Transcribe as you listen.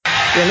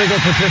illegal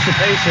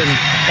participation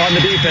on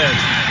the defense.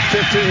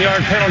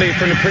 15-yard penalty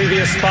from the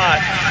previous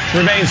spot.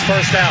 Remains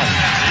first down.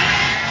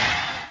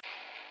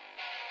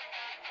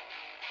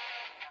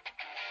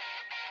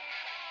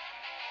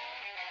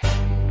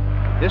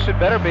 This had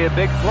better be a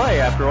big play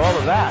after all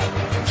of that.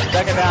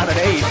 Second down and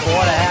 8, 4.5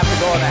 to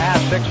go in the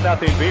half,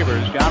 6-0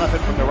 Beavers. Jonathan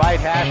from the right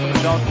hash from the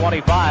zone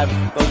 25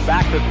 goes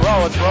back to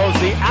throw and throws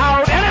the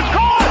out, and it's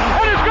caught,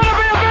 and it's going to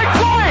be a big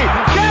play.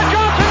 Chad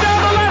Johnson down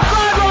the left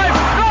sideline.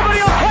 Nobody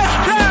will catch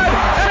Chad,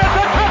 and it's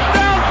a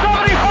touchdown,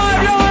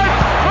 75 yards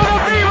for the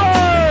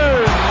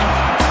Beavers.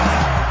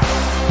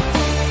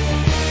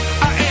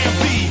 I am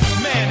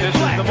the man. This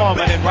is the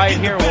moment, and right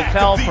here will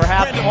tell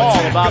perhaps all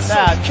about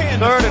that.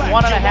 3rd and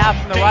 1.5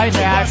 from the right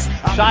hash.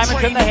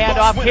 Simon's in the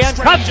handoff. Ken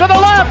cuts to the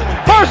left.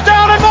 First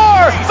down and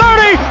more.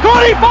 30,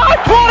 25,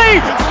 20.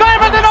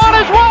 Simonton on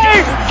his way.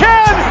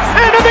 Ken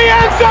into the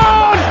end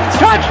zone.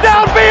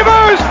 Touchdown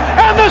Beavers.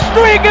 And the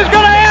streak is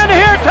going to end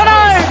here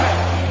tonight.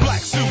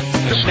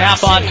 The snap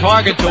on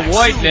target to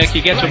Wojtnik.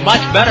 He gets a much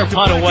better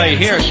punt away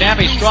here.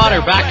 Sammy Stroughter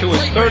back to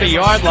his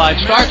 30-yard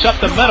line. Starts up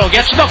the middle.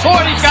 Gets to the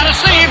 40. He's got a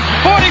seam.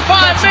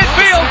 45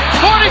 midfield.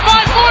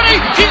 45,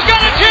 40. He's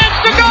got a chance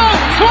to go.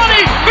 20,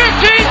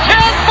 15,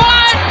 10, 5.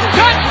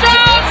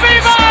 Touchdown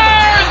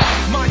Beavers!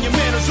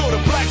 Monumentals or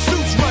the black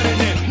suits running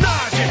in.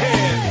 Nod your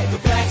head. The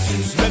black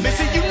suits. Let me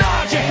see you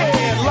nod your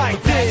head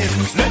like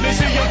this. Let me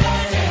see you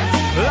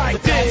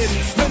like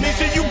this. Let me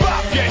see you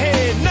bop your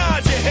head.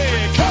 Nod your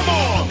head. Come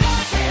on.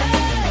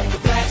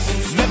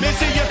 Let me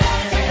see you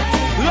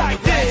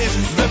like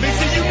this. Let me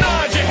see you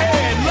nod your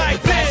head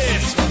like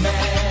this.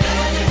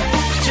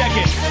 Check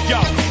it. Yo,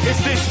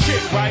 it's this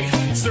chick, right?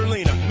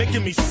 Serlina,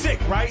 making me sick,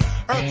 right?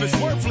 Earth is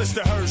worthless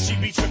to her. She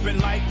be tripping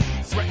like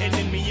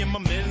threatening me and my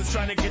men's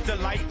trying to get the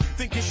light.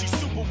 Thinking she's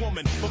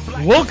Superwoman.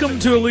 Welcome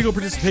to Illegal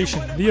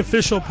Participation, the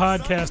official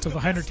podcast of the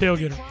Heinrich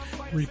Tailgater.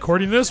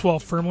 Recording this while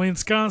firmly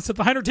ensconced at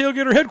the Heinrich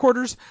Tailgater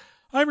headquarters.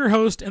 I'm your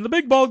host and the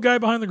big bald guy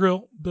behind the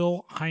grill,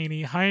 Bill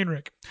Heine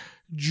Heinrich.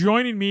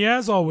 Joining me,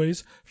 as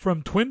always,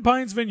 from Twin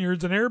Pines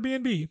Vineyards and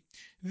Airbnb,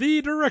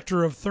 the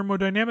director of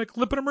thermodynamic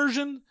lipid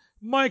immersion,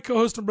 my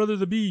co-host and brother,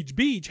 the Beej.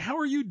 Beej, how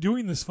are you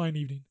doing this fine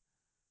evening?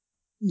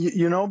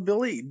 You know,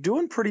 Billy,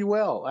 doing pretty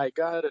well. I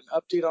got an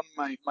update on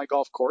my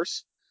golf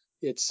course.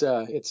 It's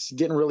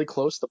getting really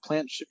close. The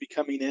plant should be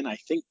coming in, I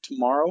think,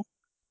 tomorrow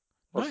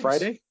or Nice.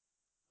 Friday.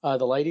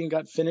 The lighting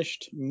got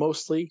finished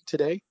mostly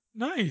today.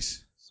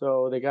 Nice.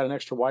 So they got an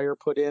extra wire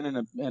put in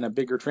and a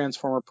bigger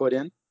transformer put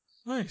in.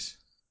 Nice.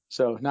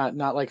 So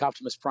not like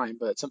Optimus Prime,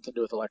 but something to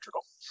do with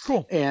electrical.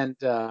 Cool. And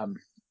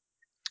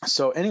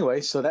so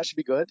anyway, so that should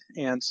be good.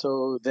 And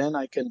so then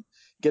I can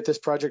get this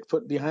project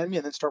put behind me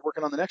and then start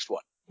working on the next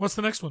one. What's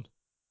the next one?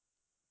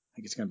 I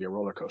think it's going to be a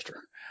roller coaster.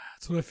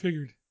 That's what I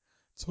figured.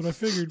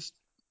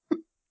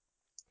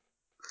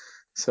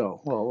 So,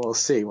 well, we'll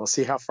see. We'll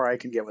see how far I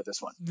can get with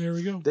this one. There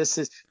we go. This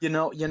is,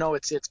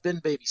 it's been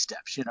baby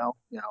steps, you know.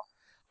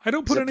 I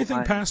don't put Zip anything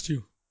line. past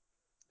you.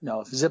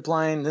 No, zip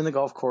line, then the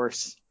golf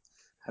course.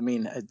 I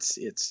mean,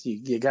 you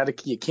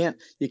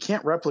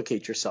can't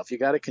replicate yourself. You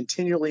got to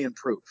continually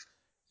improve.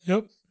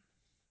 Yep.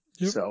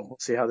 So we'll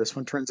see how this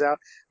one turns out.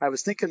 I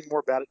was thinking more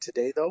about it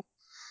today, though.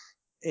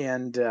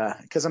 And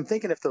because I'm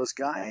thinking if those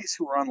guys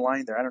who were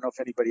online there, I don't know if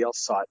anybody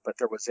else saw it, but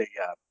there was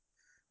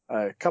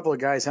a couple of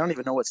guys, I don't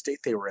even know what state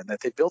they were in,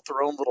 that they built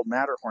their own little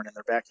Matterhorn in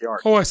their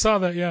backyard. Oh, I saw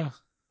that, yeah.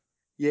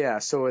 Yeah,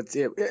 so it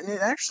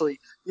actually,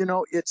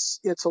 it's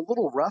a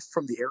little rough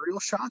from the aerial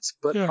shots,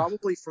 but Yeah.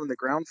 probably from the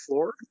ground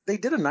floor, they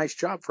did a nice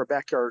job for a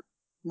backyard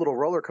little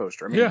roller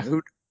coaster. I mean, Yeah.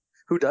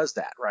 who does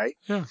that, right?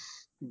 Yeah.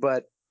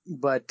 But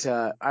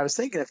I was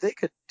thinking if they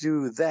could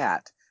do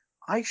that,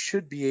 I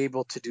should be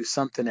able to do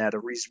something at a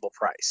reasonable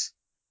price.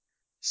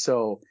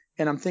 So,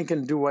 and I'm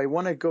thinking, do I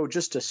want to go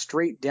just a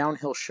straight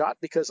downhill shot?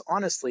 Because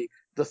honestly,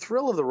 the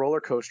thrill of the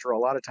roller coaster a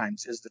lot of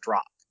times is the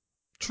drop.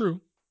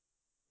 True.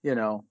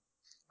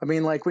 I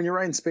mean, like when you're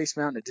riding Space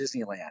Mountain at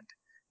Disneyland,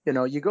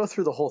 you go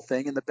through the whole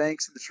thing and the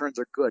banks and the turns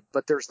are good,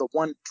 but there's the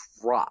one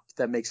drop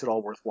that makes it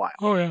all worthwhile.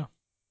 Oh, yeah.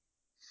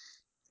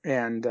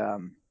 And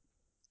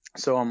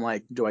so I'm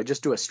like, do I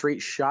just do a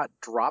straight shot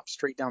drop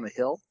straight down the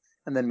hill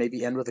and then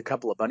maybe end with a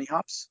couple of bunny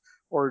hops?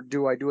 Or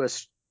do I do a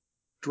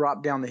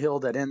drop down the hill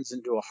that ends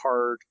into a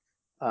hard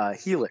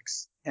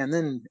helix and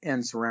then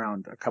ends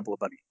around a couple of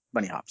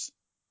bunny hops?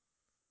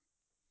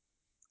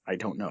 I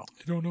don't know.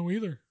 I don't know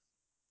either.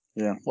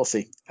 Yeah, we'll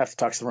see. Have to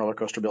talk to some roller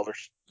coaster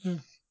builders. Yeah.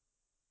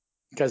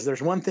 Because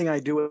there's one thing I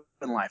do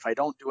in life. I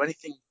don't do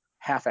anything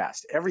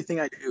half-assed. Everything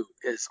I do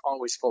is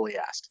always fully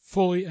asked.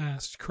 Fully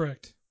asked,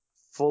 correct.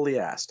 Fully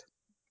asked.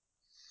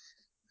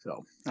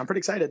 So I'm pretty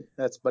excited.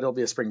 But it'll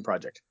be a spring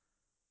project.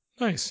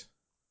 Nice.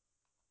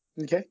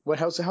 Okay.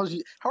 How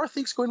are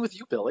things going with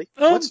you, Billy?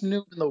 What's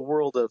new in the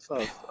world of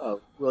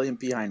William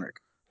P. Heinrich?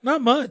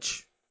 Not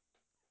much.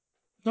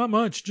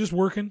 Just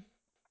working.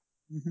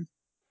 Mm-hmm.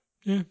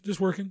 Yeah,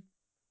 just working.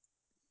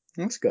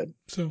 That's good.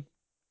 So,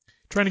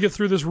 trying to get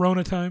through this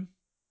Rona time.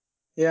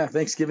 Yeah,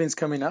 Thanksgiving's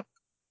coming up.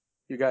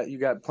 You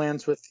got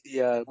plans with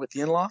the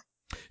in-law?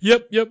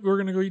 Yep. We're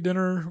going to go eat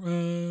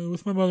dinner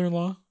with my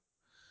mother-in-law.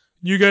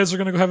 You guys are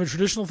going to go have a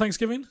traditional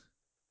Thanksgiving?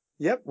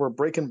 Yep, we're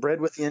breaking bread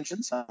with the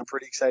engines. I'm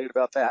pretty excited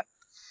about that.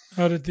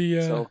 Out at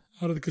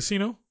the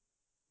casino?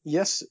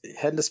 Yes,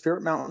 heading to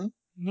Spirit Mountain.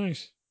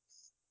 Nice.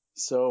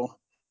 So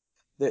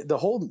the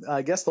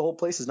whole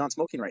place is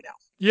non-smoking right now.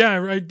 Yeah,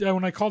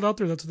 when I called out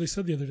there, that's what they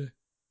said the other day.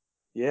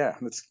 Yeah,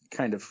 that's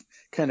kind of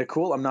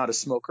cool. I'm not a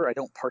smoker. I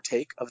don't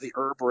partake of the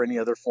herb or any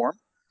other form.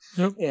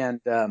 Yep.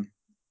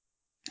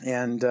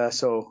 And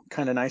so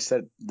kind of nice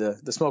that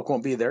the smoke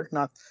won't be there.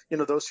 Not,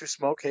 those who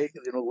smoke, hey,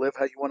 live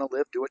how you want to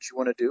live, do what you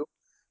want to do.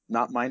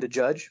 Not mine to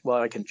judge.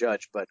 Well, I can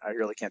judge, but I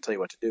really can't tell you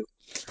what to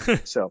do.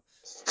 So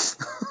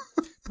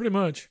pretty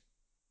much.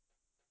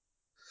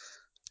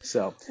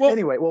 So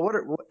anyway, well, what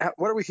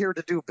are we here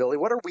to do, Billy?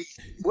 Why are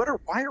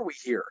we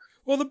here?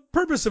 Well, the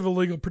purpose of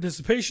illegal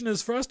participation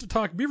is for us to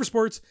talk beaver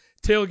sports,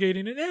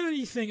 tailgating, and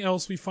anything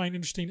else we find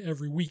interesting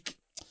every week.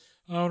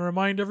 I want to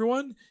remind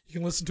everyone, you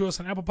can listen to us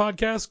on Apple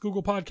Podcasts,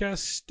 Google Podcasts,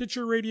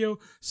 Stitcher Radio,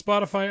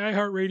 Spotify,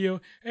 iHeartRadio,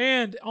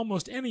 and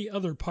almost any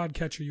other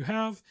podcatcher you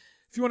have.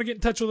 If you want to get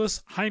in touch with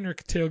us,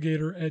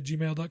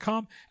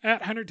 HeinrichTailgater@gmail.com,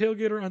 at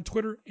HeinrichTailgater on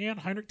Twitter, and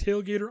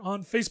HeinrichTailgater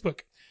on Facebook.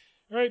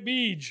 All right,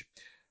 Beej.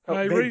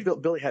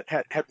 Billy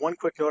had one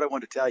quick note I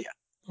wanted to tell you.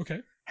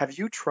 Okay. Have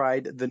you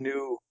tried the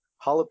new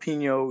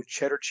jalapeno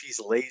cheddar cheese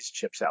Lay's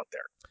chips out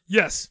there?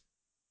 Yes.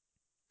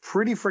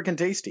 Pretty freaking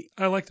tasty.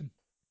 I liked them.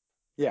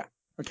 Yeah.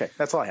 Okay,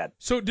 that's all I had.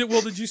 So,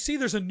 did you see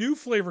there's a new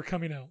flavor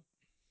coming out?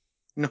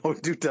 No,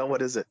 do tell.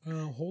 What is it?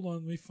 Hold on.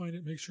 Let me find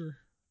it. Make sure.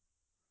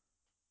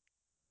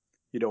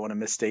 You don't want to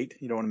misstate?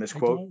 You don't want to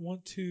misquote? I don't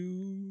want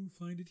to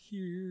find it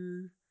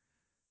here.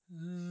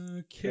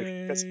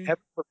 Okay. Because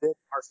heaven forbid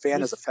our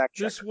fan is a fact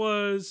checker. This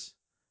was,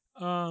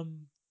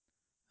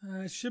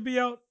 it should be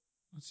out.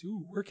 Let's see.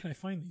 Ooh, where can I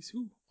find these?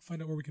 Ooh, I'll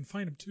find out where we can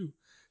find them too.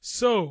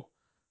 So,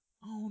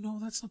 oh no,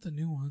 that's not the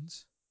new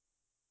ones.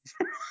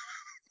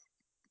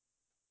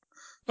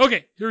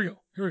 Okay, here we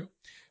go.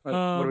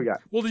 What do we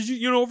got? Well, did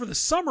you over the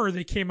summer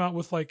they came out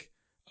with like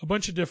a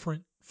bunch of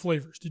different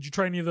flavors. Did you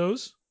try any of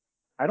those?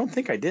 I don't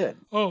think I did.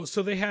 Oh,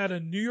 so they had a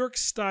New York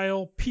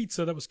style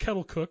pizza that was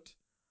kettle cooked.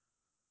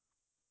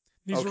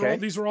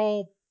 These were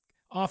all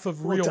off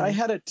of real. I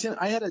had a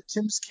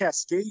Tim's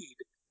Cascade.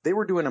 They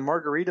were doing a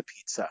margarita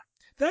pizza.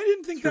 I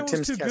didn't think that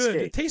was too good.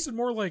 It tasted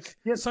more like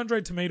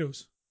sun-dried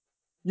tomatoes.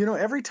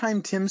 Every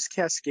time Tim's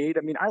Cascade,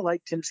 I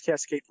like Tim's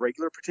Cascade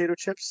regular potato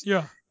chips.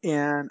 Yeah.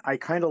 And I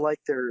kind of like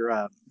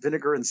their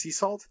vinegar and sea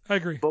salt. I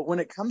agree. But when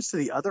it comes to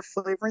the other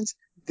flavorings,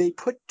 they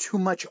put too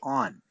much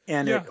on,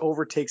 and it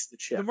overtakes the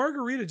chip. The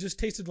margarita just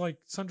tasted like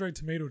sun-dried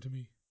tomato to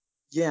me.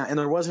 Yeah, and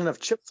there wasn't enough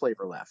chip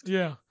flavor left.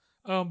 Yeah.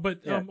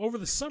 Over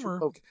the summer,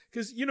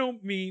 because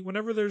me,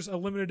 whenever there's a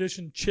limited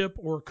edition chip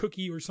or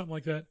cookie or something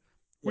like that,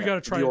 we got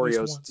to try it at least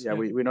once. Yeah,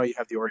 we know you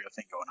have the Oreo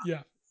thing going on.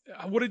 Yeah.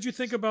 What did you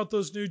think about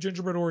those new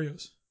gingerbread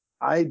Oreos?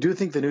 I do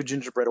think the new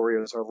gingerbread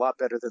Oreos are a lot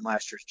better than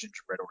last year's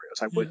gingerbread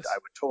Oreos. I would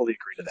totally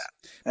agree to that.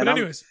 And but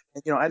anyways,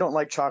 I don't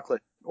like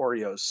chocolate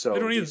Oreos, so I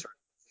don't either.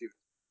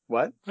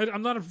 What?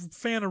 I'm not a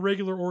fan of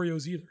regular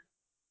Oreos either.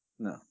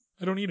 No,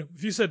 I don't eat them.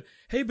 If you said,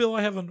 "Hey, Bill,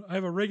 I have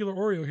a regular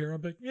Oreo here,"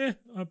 I'm like,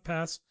 I'll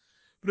pass.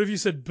 But if you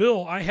said,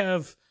 "Bill, I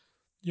have,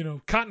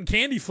 cotton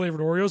candy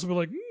flavored Oreos," I'd be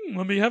like,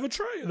 let me have a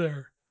try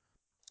there.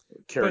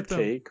 Carrot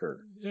cake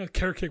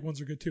carrot cake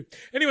ones are good too.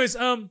 Anyways,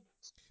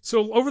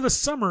 so over the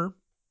summer,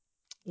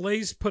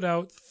 Lay's put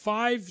out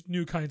 5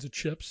 new kinds of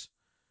chips,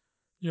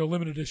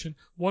 limited edition.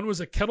 One was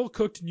a kettle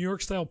cooked New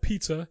York style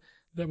pizza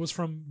that was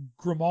from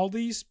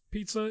Grimaldi's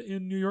Pizza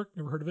in New York.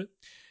 Never heard of it.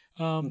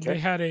 They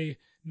had a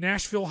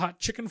Nashville hot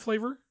chicken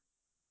flavor,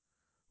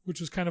 which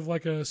was kind of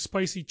like a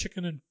spicy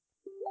chicken and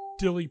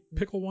dilly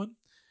pickle one.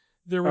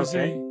 There was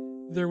a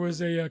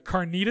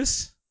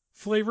carnitas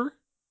flavor,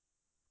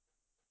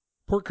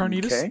 pork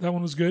carnitas. Okay. That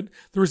one was good.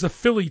 There was a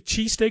Philly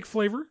cheesesteak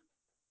flavor.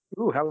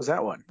 Ooh, how was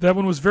that one? That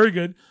one was very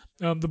good.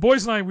 The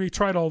boys and I, we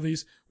tried all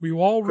these. We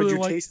all really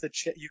liked.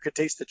 You could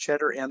taste the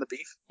cheddar and the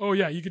beef. Oh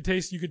yeah, you could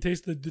taste the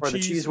cheese. Or the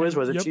cheese whiz.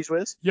 Was it cheese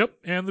whiz? Yep,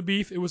 and the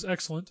beef. It was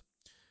excellent.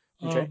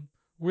 Okay.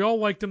 We all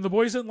liked them. The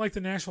boys didn't like the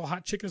Nashville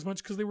hot chicken as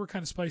much because they were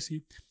kind of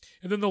spicy.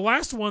 And then the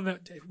last one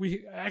that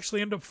we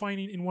actually ended up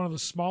finding in one of the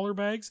smaller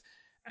bags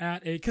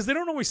because they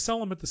don't always sell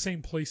them at the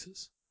same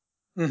places.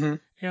 Mm-hmm.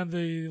 And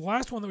the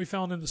last one that we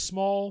found in the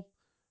small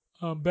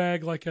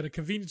bag, like at a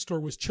convenience store,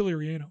 was chili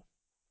relleno.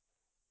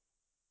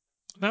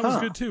 That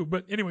was good too.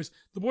 But anyways,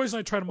 the boys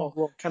and I tried them all.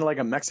 Well, kind of like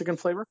a Mexican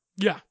flavor?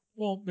 Yeah.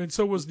 Well, and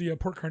so was the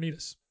pork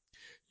carnitas.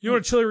 You know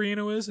what a chili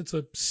relleno is? It's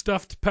a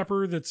stuffed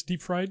pepper that's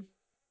deep fried.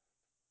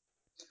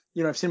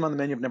 I've seen them on the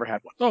menu. I've never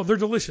had one. Oh, they're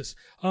delicious.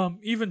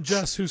 Even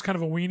Jess, who's kind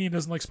of a weenie and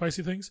doesn't like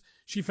spicy things,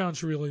 she found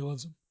she really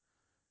loves them.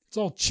 It's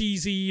all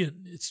cheesy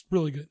and it's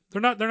really good.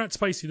 They're not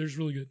spicy. They're just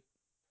really good.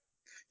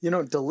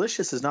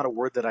 Delicious is not a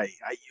word that I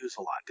use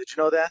a lot. Did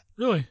you know that?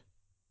 Really?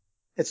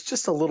 It's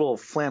just a little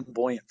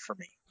flamboyant for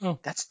me. Oh.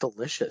 That's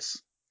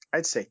delicious.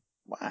 I'd say,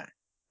 wow,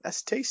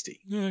 that's tasty.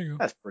 Yeah, there you go.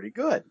 That's pretty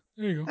good.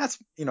 There you go. That's,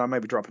 I might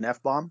be dropping an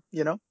F-bomb,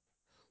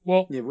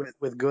 Well,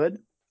 with good.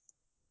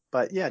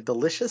 But yeah,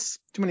 delicious.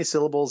 Too many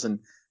syllables, and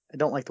I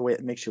don't like the way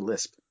it makes you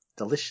lisp.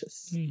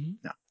 Delicious. Mm-hmm.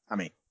 No, I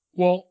mean.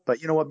 Well,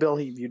 but you know what, Bill?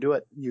 You do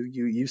it. You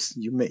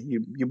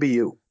be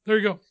you. There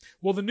you go.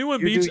 Well, the new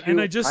one, You Beach, do and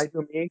you. I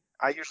do me.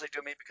 I usually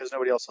do me because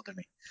nobody else will do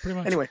me. pretty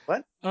much. Anyway,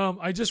 what?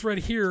 I just read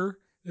here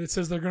that it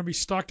says they're going to be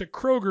stocked at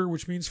Kroger,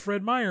 which means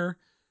Fred Meyer.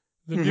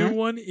 The Mm-hmm. new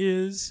one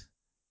is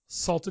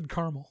salted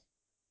caramel.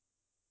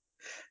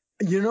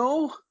 You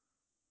know,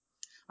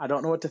 I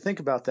don't know what to think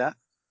about that.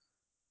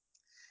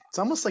 It's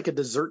almost like a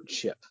dessert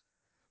chip.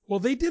 Well,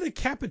 they did a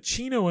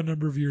cappuccino a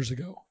number of years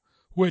ago,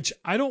 which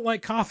I don't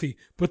like coffee,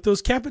 but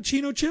those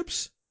cappuccino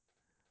chips,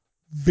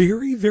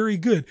 very, very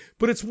good.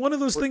 But it's one of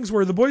those things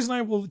where the boys and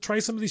I will try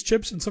some of these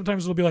chips, and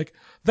sometimes we'll be like,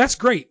 that's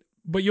great,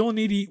 but you only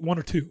need to eat one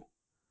or two.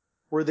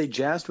 Were they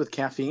jazzed with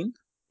caffeine?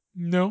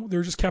 No,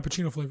 they're just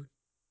cappuccino flavored.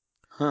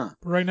 Huh.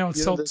 But right now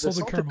it's the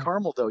salted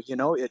caramel. though,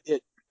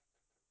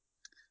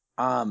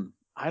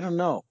 I don't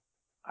know.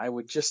 I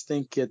would just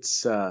think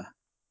it's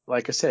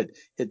like I said,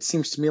 it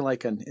seems to me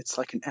like it's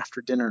like an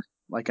after dinner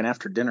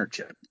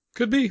chip.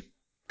 Could be.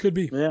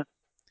 Yeah.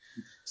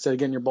 Instead of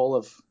getting your bowl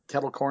of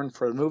kettle corn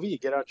for the movie, you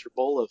get out your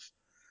bowl of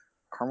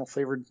caramel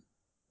flavored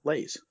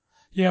Lay's.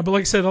 Yeah, but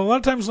like I said, a lot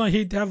of times when I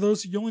hate to have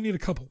those, you only need a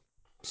couple.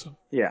 So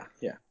yeah.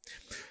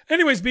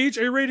 Anyways, Beach,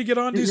 are you ready to get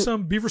on to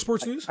some Beaver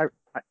sports news?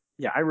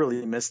 I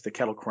really miss the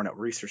kettle corn at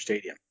Reser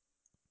Stadium.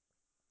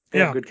 They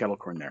have good kettle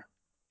corn there.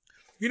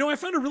 You know, I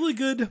found a really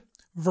good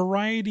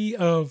variety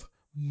of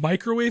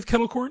microwave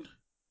kettle corn.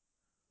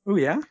 Oh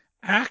yeah.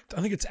 I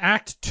think it's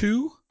Act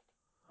 2.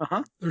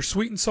 Uh-huh. They're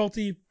sweet and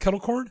salty kettle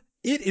corn.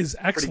 It is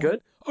excellent. Pretty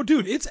good? Oh,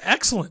 dude, it's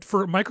excellent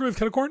for microwave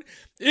kettle corn.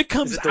 It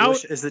comes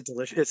out. Is it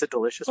delicious? Is it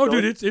delicious? Oh,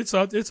 Billy? dude,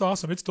 it's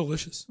awesome. It's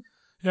delicious.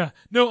 Yeah.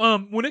 No,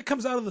 when it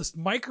comes out of this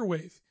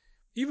microwave,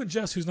 even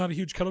Jess, who's not a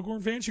huge kettle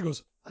corn fan, she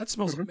goes, "That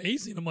smells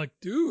amazing." I'm like,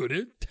 "Dude,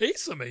 it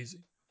tastes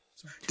amazing."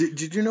 So,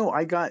 did you know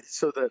I got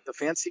the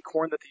fancy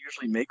corn that they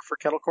usually make for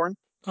kettle corn?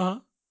 Uh-huh.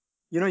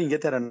 You know you can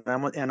get that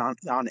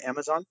on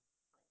Amazon.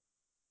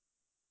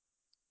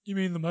 You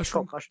mean the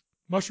mushroom popcorn?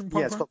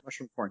 Yeah, it's called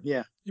mushroom corn.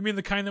 Yeah. You mean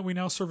the kind that we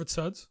now serve at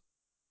Suds?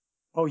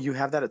 Oh, you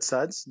have that at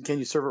Suds? Can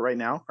you serve it right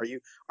now? Are you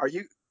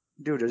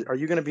dude, are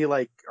you going to be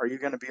like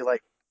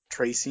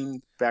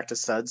tracing back to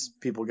Suds?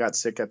 People got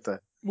sick at the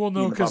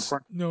no,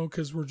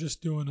 because we're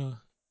just doing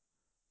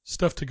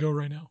stuff to go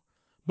right now.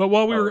 But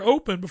while we were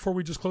open before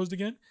we just closed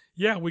again,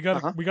 yeah, we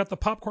got the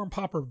popcorn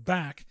popper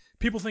back.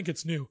 People think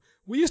it's new.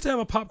 We used to have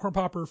a popcorn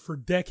popper for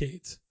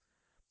decades.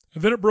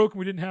 And then it broke and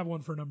we didn't have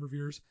one for a number of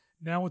years.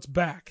 Now it's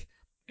back.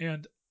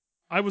 And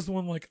I was the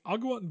one like, I'll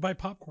go out and buy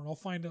popcorn. I'll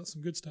find out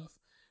some good stuff.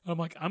 And I'm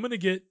like, I'm going to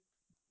get,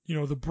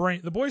 the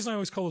brain. The boys and I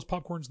always call those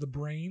popcorns the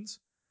brains.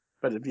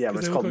 But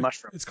it's called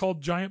mushroom. It's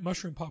called giant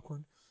mushroom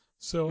popcorn.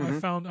 So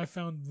I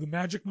found the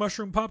magic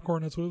mushroom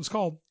popcorn. That's what it was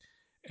called.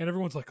 And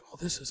everyone's like, "Oh,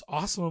 this is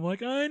awesome." I'm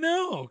like, "I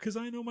know, because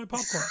I know my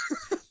popcorn."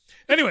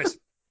 Anyways,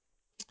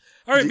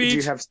 all right, Beach. Do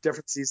you have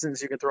different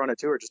seasons you can throw in it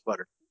too, or just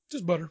butter?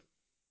 Just butter.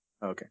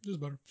 Okay. Just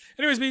butter.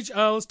 Anyways, Beach,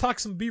 let's talk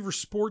some Beaver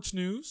sports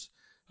news.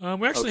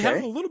 We actually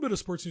have a little bit of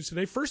sports news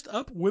today. First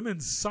up,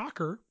 women's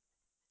soccer.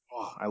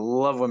 Oh, I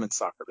love women's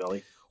soccer,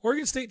 Billy.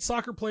 Oregon State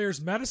soccer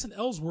players Madison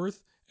Ellsworth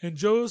and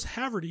Joe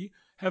Haverty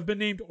have been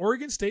named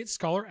Oregon State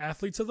Scholar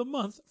Athletes of the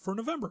Month for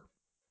November.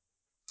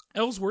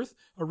 Ellsworth,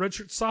 a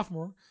redshirt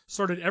sophomore,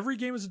 started every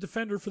game as a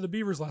defender for the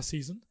Beavers last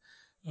season.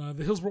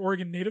 The Hillsboro,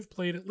 Oregon native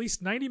played at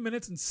least 90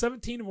 minutes in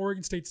 17 of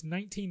Oregon State's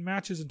 19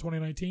 matches in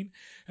 2019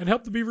 and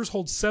helped the Beavers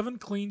hold 7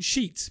 clean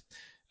sheets.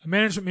 A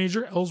management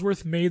major,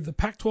 Ellsworth made the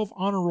Pac-12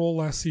 honor roll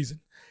last season.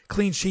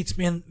 Clean sheets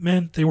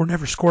meant they were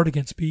never scored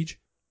against, Beach.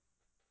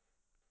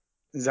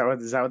 Is that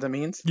what that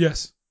means?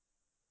 Yes.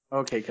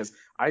 Okay, because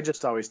I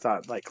just always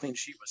thought like clean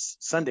sheet was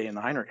Sunday in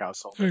the Heinrich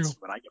household. That's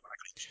when I get my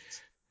clean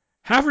sheets.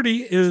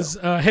 Haverty is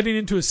heading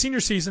into his senior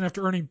season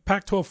after earning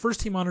Pac-12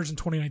 first-team honors in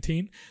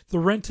 2019. The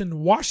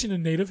Renton,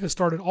 Washington native has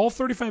started all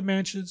 35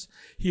 matches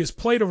he has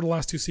played over the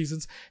last 2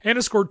 seasons and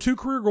has scored 2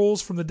 career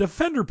goals from the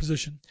defender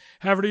position.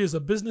 Haverty is a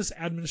business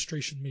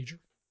administration major.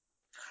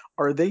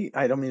 Are they?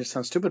 I don't mean to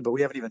sound stupid, but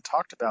we haven't even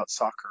talked about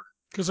soccer.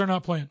 Because they're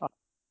not playing.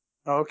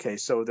 Okay,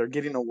 so they're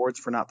getting awards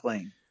for not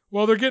playing.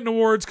 Well, they're getting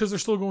awards because they're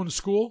still going to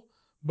school,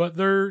 but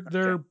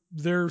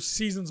their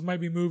seasons might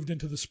be moved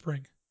into the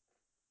spring.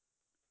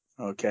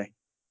 Okay.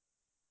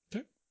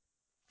 Well,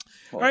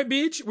 all right,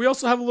 Beach. We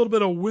also have a little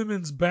bit of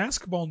women's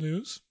basketball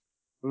news.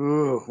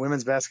 Ooh,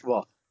 women's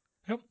basketball.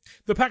 Yep.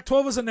 The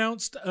Pac-12 has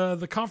announced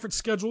the conference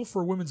schedule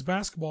for women's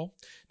basketball.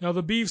 Now,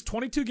 the Beavs'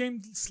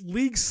 22-game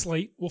league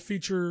slate will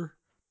feature.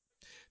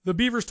 The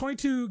Beavers'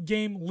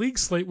 22-game league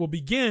slate will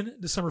begin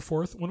December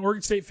 4th when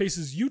Oregon State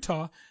faces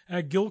Utah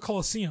at Gill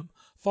Coliseum,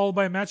 followed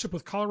by a matchup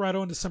with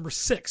Colorado on December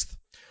 6th.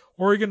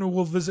 Oregon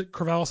will visit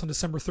Corvallis on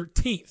December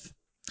 13th.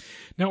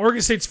 Now,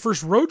 Oregon State's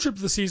first road trip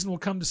of the season will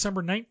come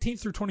December 19th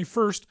through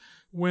 21st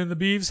when the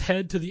Beavs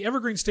head to the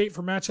Evergreen State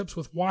for matchups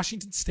with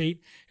Washington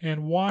State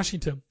and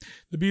Washington.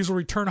 The Beavs will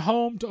return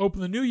home to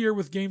open the new year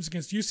with games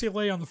against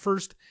UCLA on the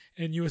 1st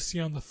and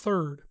USC on the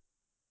 3rd.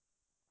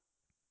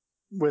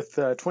 With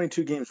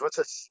 22 games, what's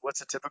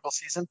a typical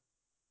season?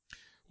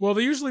 Well,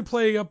 they usually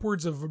play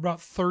upwards of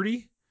about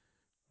 30,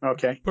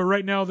 Okay. but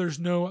right now there's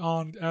no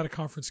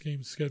out-of-conference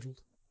games scheduled.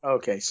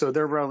 Okay, so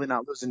they're really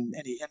not losing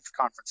any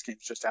in-conference games,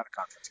 just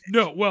out-of-conference games.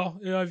 No, well,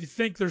 if you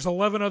think there's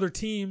 11 other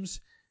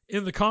teams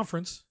in the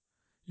conference,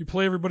 you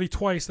play everybody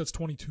twice, that's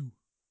 22.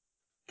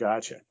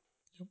 Gotcha.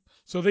 Yep.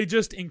 So they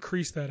just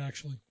increased that,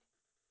 actually.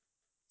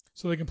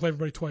 So they can play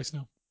everybody twice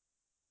now.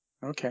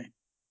 Okay.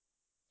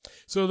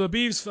 So the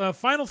Beavs'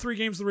 final 3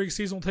 games of the regular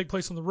season will take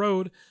place on the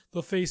road.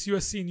 They'll face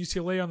USC and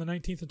UCLA on the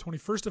 19th and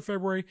 21st of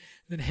February,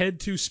 then head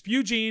to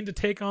Spugene to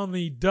take on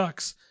the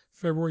Ducks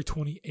February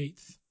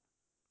 28th.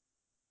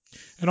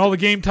 And all the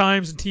game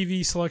times and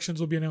TV selections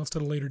will be announced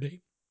at a later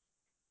date.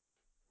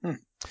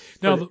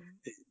 Now,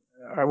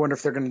 I wonder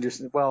if they're going to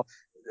do – well,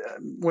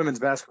 women's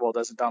basketball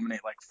doesn't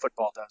dominate like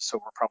football does, so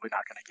we're probably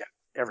not going to get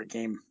every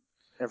game.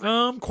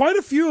 Quite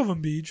a few of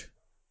them, Beej.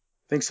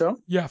 Think so?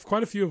 Yeah,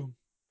 quite a few of them.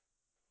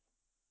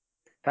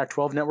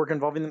 Pac-12 network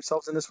involving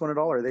themselves in this one at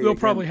all? Or They'll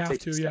probably have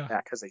to, yeah.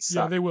 Because they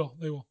suck. Yeah, they will.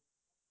 They will.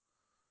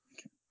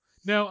 Okay.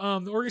 Now,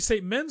 the Oregon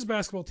State men's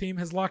basketball team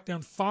has locked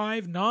down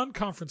 5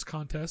 non-conference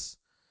contests.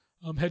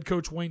 Head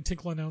coach Wayne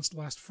Tinkle announced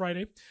last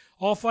Friday.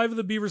 All 5 of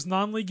the Beavers'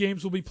 non-league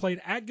games will be played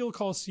at Gill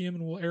Coliseum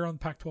and will air on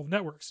Pac-12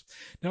 networks.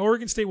 Now,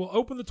 Oregon State will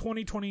open the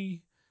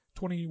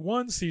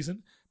 2020-21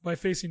 season by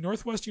facing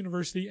Northwest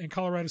University and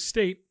Colorado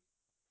State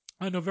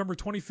on November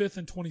 25th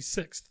and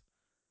 26th.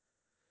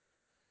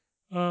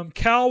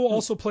 Cal will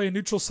also play a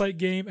neutral site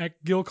game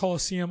at Gill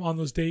Coliseum on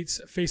those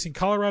dates, facing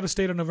Colorado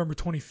State on November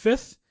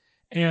 25th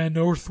and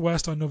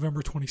Northwest on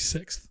November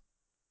 26th.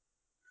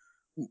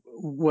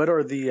 What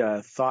are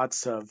the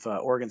thoughts of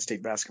Oregon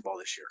State basketball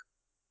this year?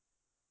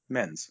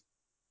 Men's.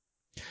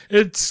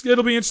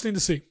 It'll be interesting to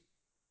see.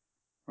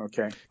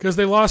 Okay. Because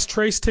they lost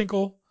Trace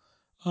Tinkle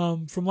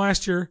from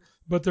last year,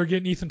 but they're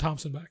getting Ethan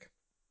Thompson back.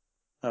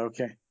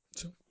 Okay.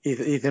 So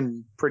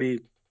Ethan pretty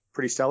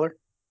stellar?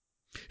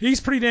 He's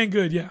pretty dang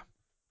good, yeah.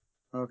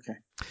 Okay.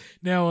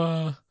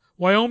 Now,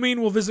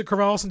 Wyoming will visit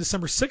Corvallis on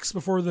December 6th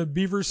before the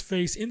Beavers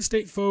face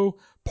in-state foe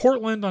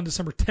Portland on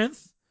December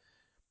 10th.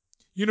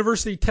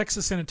 University of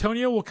Texas San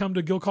Antonio will come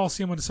to Gill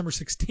Coliseum on December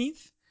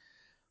 16th.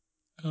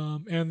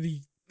 And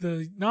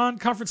the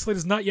non-conference slate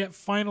is not yet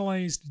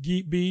finalized,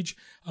 Beej,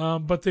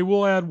 but they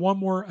will add one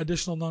more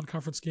additional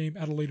non-conference game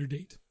at a later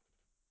date.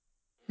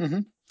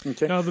 Mm-hmm.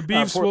 Okay. Now, the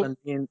Beavs Portland,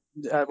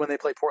 when they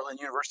play Portland,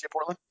 University of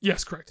Portland?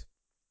 Yes, correct.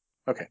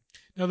 Okay.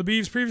 Now, the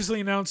Beavs previously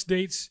announced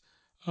dates.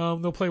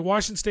 They'll play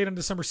Washington State on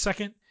December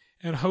 2nd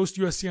and host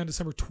USC on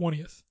December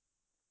 20th.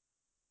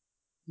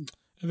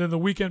 And then the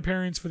weekend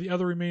pairings for the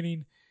other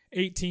remaining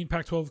 18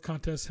 Pac-12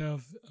 contests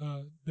have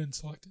been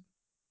selected.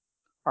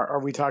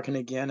 Are we talking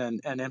again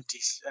an empty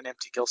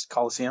Gill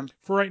Coliseum?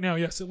 For right now,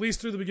 yes, at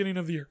least through the beginning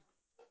of the year.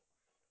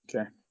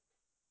 Okay.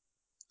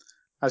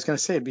 I was going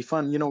to say it'd be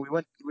fun. You know,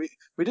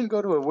 we didn't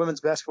go to a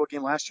women's basketball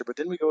game last year, but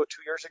didn't we go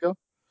 2 years ago?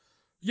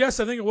 Yes,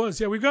 I think it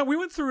was. Yeah, we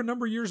went through a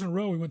number of years in a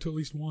row. We went to at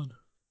least one.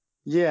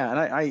 Yeah,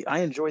 and I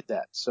enjoyed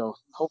that. So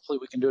hopefully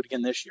we can do it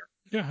again this year.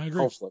 Yeah, I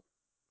agree. Hopefully.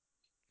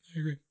 I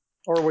agree.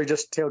 Or we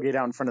just tailgate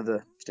out in front of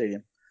the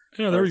stadium.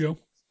 Yeah, there we go.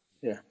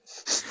 Yeah.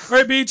 All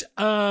right, Beach.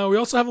 We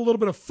also have a little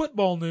bit of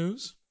football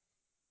news.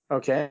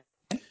 Okay.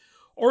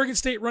 Oregon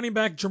State running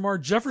back Jamar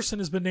Jefferson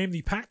has been named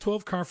the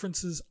Pac-12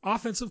 Conference's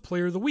Offensive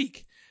Player of the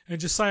Week, and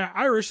Josiah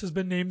Irish has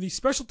been named the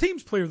Special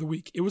Teams Player of the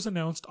Week. It was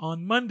announced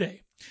on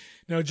Monday.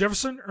 Now,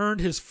 Jefferson earned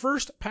his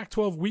first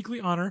Pac-12 weekly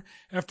honor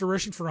after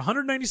rushing for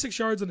 196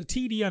 yards and a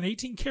TD on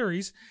 18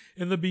 carries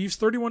in the Beavs'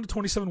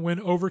 31-27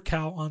 win over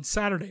Cal on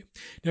Saturday.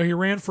 Now, he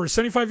ran for a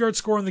 75-yard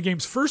score on the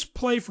game's first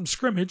play from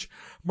scrimmage,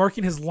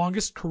 marking his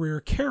longest career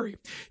carry.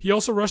 He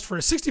also rushed for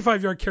a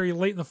 65-yard carry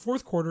late in the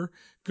fourth quarter,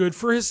 good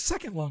for his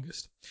second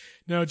longest.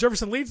 Now,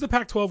 Jefferson leads the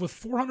Pac-12 with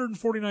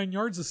 449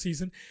 yards this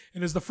season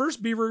and is the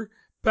first Beaver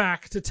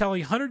back to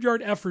tally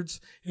 100-yard efforts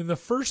in the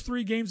first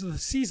 3 games of the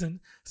season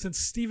since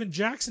Steven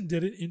Jackson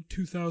did it in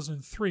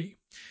 2003.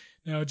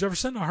 Now,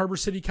 Jefferson, a Harbor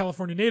City,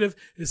 California native,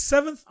 is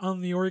 7th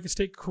on the Oregon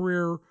State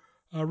career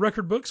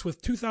record books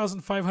with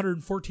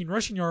 2,514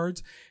 rushing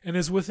yards and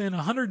is within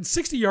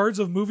 160 yards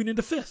of moving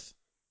into 5th.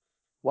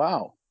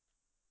 Wow.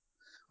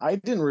 I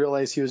didn't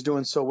realize he was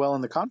doing so well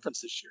in the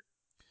conference this year.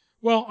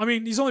 Well, I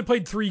mean, he's only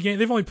played 3 games.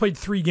 They've only played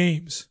 3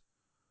 games.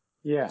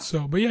 Yeah.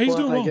 So, but yeah, he's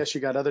doing well. I guess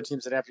you got other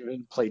teams that haven't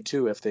even played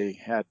 2 if they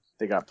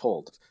got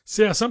pulled.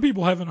 So yeah, some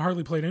people haven't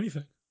hardly played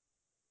anything.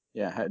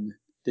 Yeah.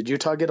 Did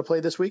Utah get a play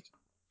this week?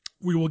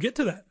 We will get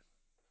to that.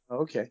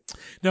 Okay.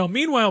 Now,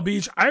 meanwhile,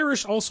 Beach,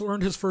 Irish also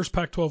earned his first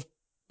Pac-12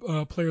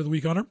 Player of the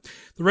Week honor.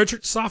 The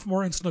redshirt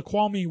sophomore and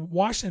Snoqualmie,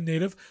 Washington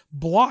native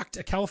blocked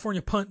a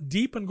California punt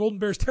deep in Golden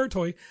Bears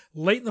territory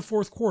late in the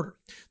fourth quarter.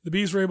 The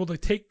Bees were able to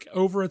take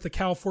over at the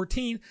Cal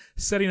 14,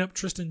 setting up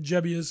Tristan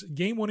Gebbia's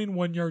game-winning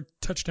 1-yard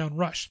touchdown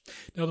rush.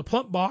 Now, the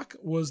punt block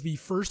was the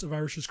first of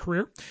Irish's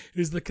career. It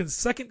is the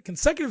second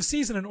consecutive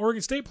season an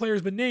Oregon State player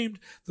has been named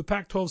the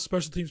Pac-12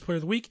 Special Teams Player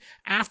of the Week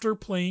after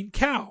playing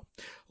Cal.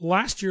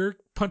 Last year,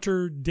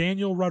 punter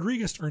Daniel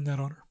Rodriguez earned that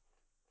honor.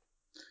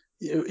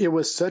 It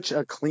was such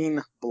a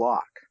clean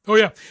block. Oh,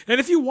 yeah. And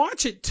if you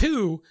watch it,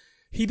 too,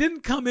 he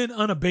didn't come in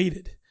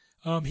unabated.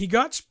 He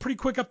got pretty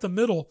quick up the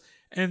middle,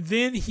 and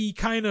then he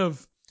kind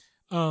of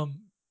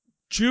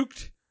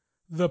juked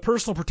the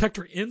personal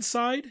protector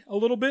inside a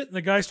little bit, and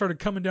the guy started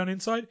coming down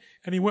inside,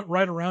 and he went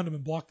right around him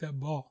and blocked that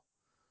ball.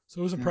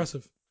 So it was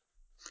impressive.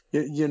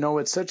 You know,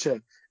 it's such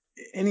a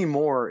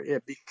anymore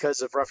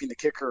because of roughing the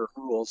kicker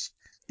rules.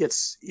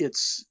 It's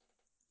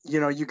you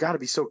know, you got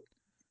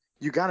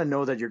to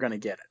know that you're going to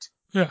get it.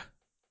 Yeah.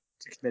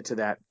 To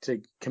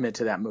commit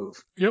to that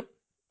move. Yep.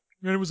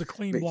 And it was a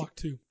clean block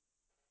too.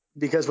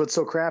 Because what's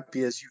so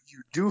crappy is you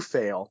do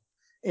fail,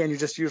 and you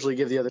just usually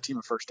give the other team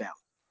a first down.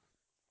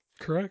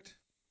 Correct.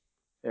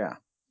 Yeah.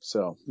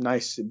 So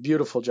nice,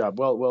 beautiful job.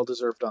 Well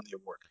deserved on the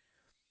award.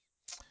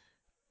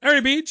 All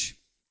right, Beach.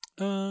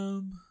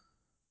 A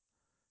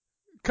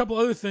couple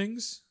other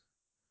things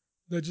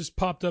that just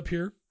popped up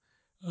here.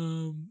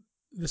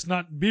 It's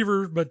not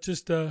Beaver, but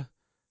just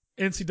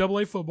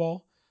NCAA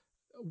football.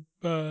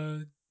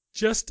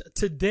 Just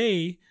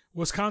today,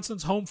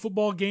 Wisconsin's home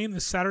football game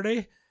this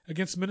Saturday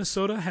against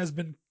Minnesota has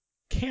been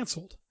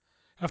canceled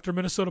after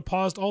Minnesota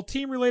paused all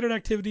team-related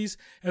activities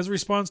as a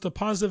response to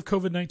positive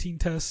COVID-19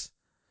 tests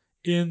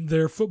in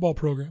their football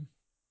program.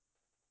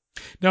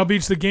 Now,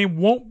 Beach, the game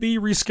won't be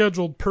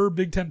rescheduled per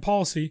Big Ten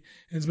policy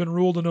and has been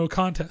ruled a no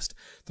contest.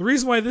 The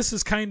reason why this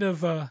is kind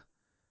of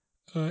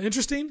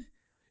interesting,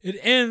 it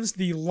ends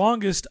the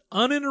longest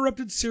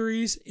uninterrupted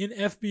series in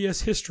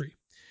FBS history,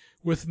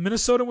 with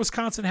Minnesota and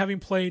Wisconsin having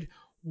played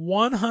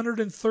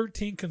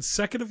 113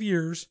 consecutive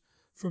years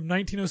from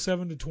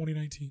 1907 to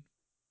 2019.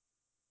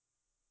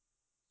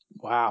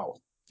 Wow.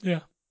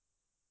 Yeah.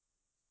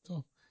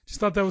 So just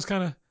thought that was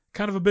kind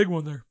of a big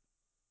one there.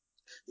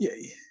 Yeah.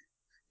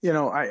 You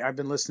know, I've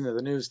been listening to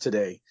the news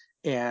today,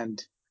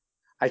 and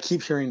I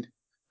keep hearing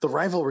the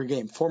rivalry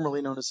game,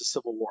 formerly known as the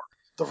Civil War.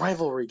 The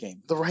rivalry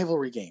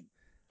game.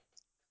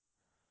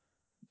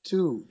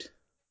 Dude,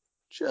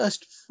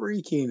 just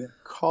freaking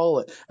call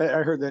it. I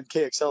heard that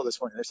KXL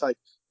this morning. It's like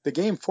the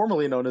game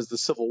formerly known as the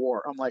Civil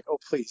War. I'm like, oh,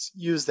 please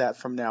use that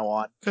from now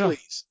on. Yeah.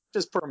 Please.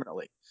 Just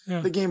permanently. Yeah.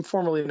 The game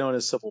formerly known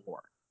as Civil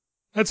War.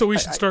 That's what we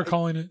should start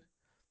calling it.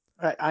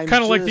 I'm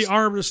kind of like the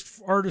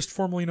artist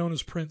formerly known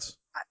as Prince.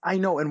 I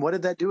know. And what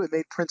did that do? It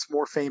made Prince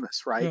more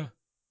famous, right? Yeah.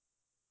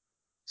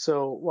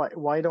 So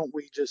why don't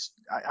we just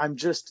I'm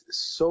just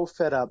so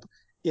fed up.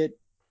 It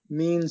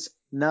means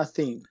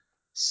nothing.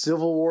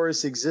 Civil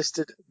wars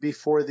existed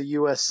before the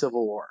U.S.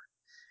 Civil War.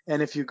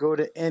 And if you go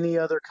to any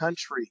other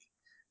country,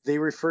 they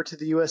refer to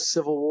the U.S.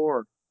 Civil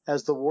War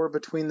as the war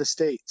between the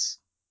states,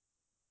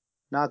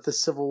 not the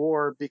Civil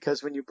War,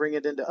 because when you bring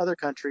it into other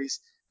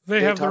countries,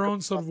 they have their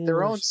own civil wars.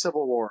 Their own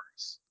civil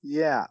wars.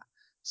 Yeah.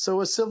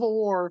 So a civil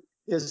war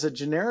is a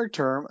generic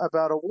term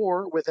about a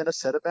war within a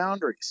set of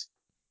boundaries.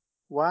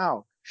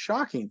 Wow.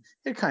 Shocking.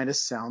 It kind of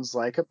sounds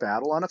like a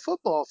battle on a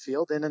football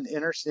field in an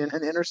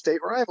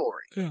interstate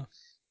rivalry. Yeah.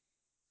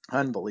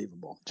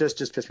 Unbelievable. Just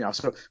pissed me off.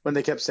 So when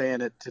they kept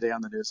saying it today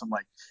on the news, I'm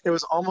like, it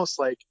was almost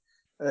like,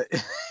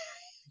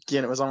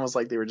 again, it was almost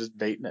like they were just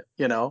baiting it,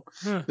 you know?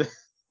 Yeah.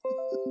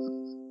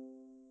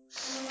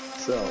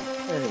 So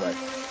anyway,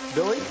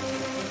 Billy?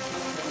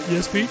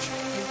 Yes, Peach?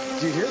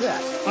 Do you hear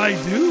that? I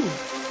do.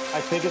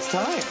 I think it's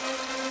time.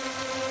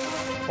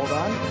 Hold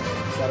on.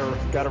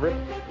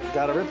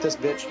 Gotta rip this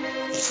bitch.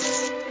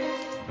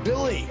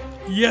 Billy.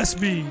 Yes,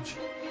 Beach.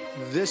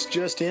 This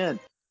just in.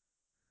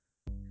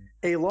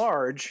 A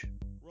large,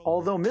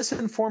 although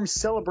misinformed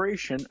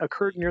celebration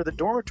occurred near the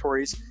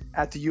dormitories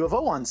at the U of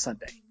O on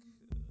Sunday.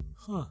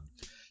 Huh.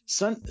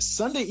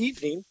 Sunday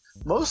evening,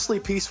 mostly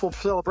peaceful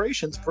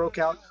celebrations broke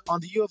out on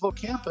the U of O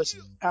campus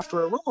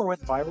after a rumor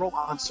went viral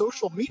on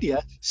social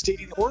media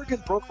stating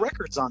Oregon broke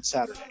records on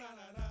Saturday.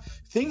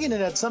 Thinking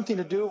it had something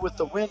to do with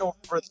the win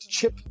over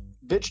Chip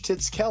Bitch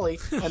Tits Kelly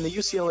and the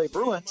UCLA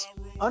Bruins,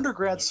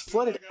 undergrads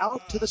flooded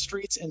out to the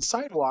streets and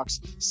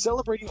sidewalks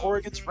celebrating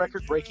Oregon's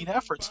record-breaking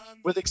efforts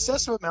with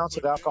excessive amounts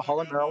of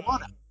alcohol and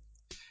marijuana.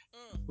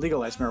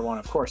 Legalized marijuana,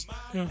 of course.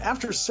 Yeah.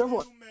 After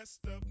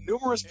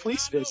numerous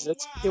police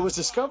visits, it was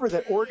discovered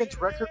that Oregon's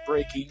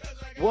record-breaking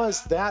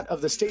was that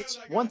of the state's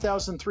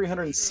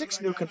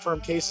 1,306 new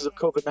confirmed cases of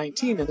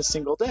COVID-19 in a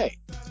single day.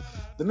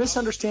 The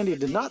misunderstanding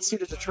did not seem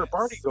to deter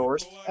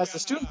partygoers as the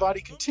student body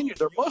continued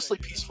their mostly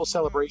peaceful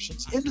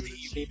celebrations into the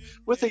evening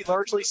with a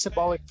largely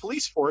symbolic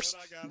police force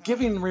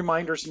giving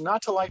reminders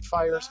not to light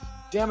fires,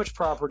 damage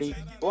property,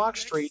 block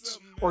streets,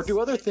 or do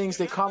other things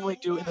they commonly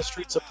do in the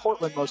streets of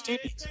Portland most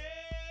evenings.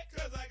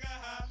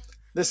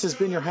 This has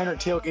been your Heinrich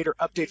Tailgater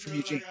update from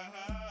Eugene.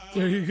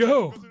 There you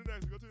go.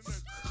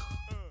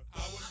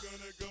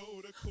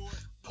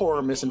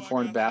 Poor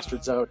misinformed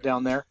bastards out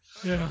down there.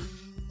 Yeah.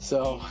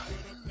 So,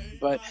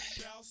 but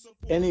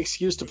any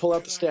excuse to pull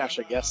out the stash,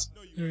 I guess.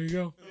 There you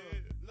go.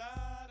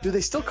 Do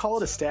they still call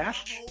it a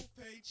stash?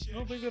 I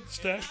don't think that's a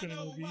stash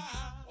anymore, Beach.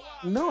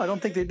 No, I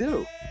don't think they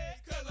do.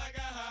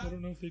 I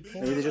don't know if they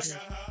call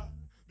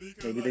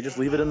Maybe they just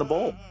leave it in the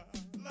bowl.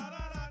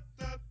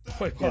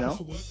 Quite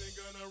possibly.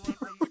 You know?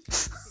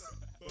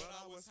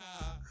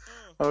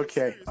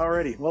 Okay,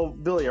 alrighty. Well,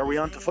 Billy, are we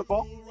on to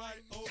football?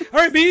 All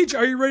right, Beach,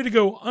 are you ready to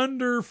go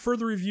under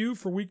further review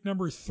for week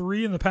number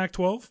 3 in the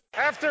Pac-12?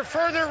 After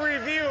further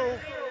review,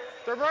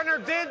 the runner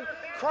did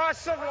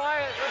cross the goal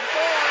line.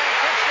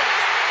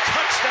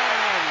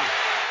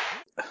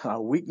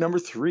 Touchdown. Week number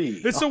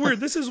 3. It's so weird.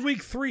 This is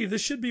week 3.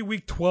 This should be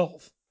week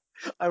 12.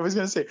 I was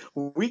going to say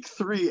week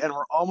 3, and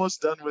we're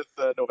almost done with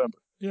November.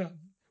 Yeah.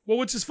 Well,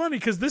 which is funny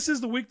because this is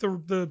the week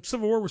the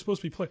Civil War was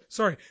supposed to be played.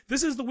 Sorry,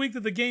 this is the week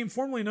that the game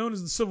formerly known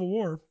as the Civil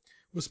War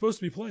was supposed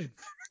to be played.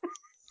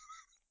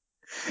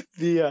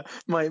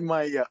 My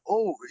memories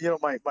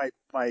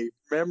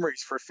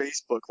for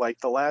Facebook, like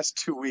the last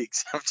 2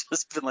 weeks have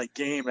just been like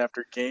game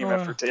after game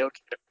after tailgate.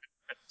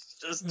 It's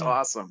just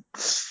awesome.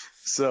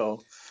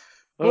 So,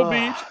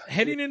 Beach,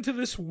 heading into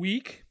this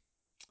week,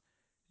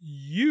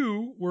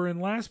 you were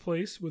in last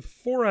place with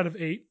 4 out of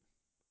 8.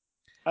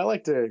 I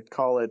like to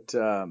call it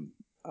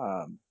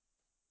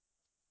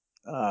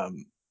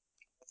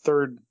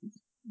third,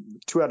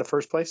 2 out of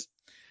first place.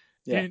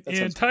 Yeah,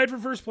 and tied for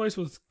first place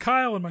with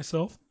Kyle and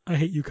myself. I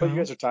hate you, Kyle. Oh, you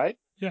guys are tied?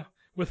 Yeah,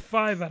 with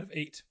 5 out of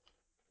 8.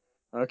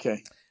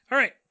 Okay. All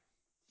right.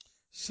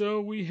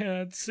 So we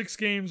had 6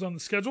 games on the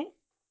schedule.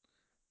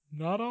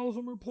 Not all of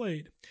them were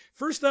played.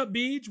 First up,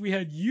 Beej, we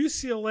had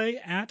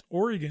UCLA at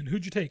Oregon.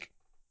 Who'd you take?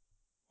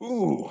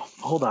 Ooh,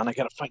 hold on. I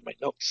got to find my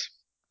notes.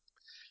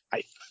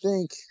 I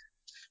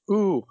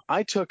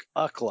took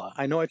UCLA.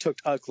 I know I took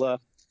UCLA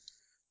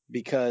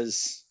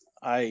because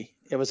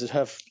it was a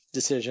tough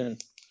decision.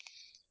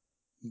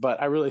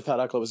 But I really thought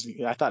I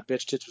thought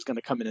Bitch Tits was going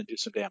to come in and do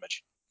some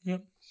damage.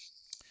 Yep.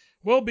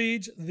 Well,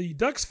 Beej, the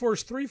Ducks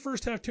forced 3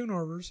 first-half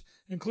turnovers,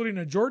 including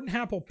a Jordan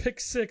Happel pick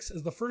 6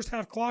 as the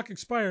first-half clock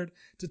expired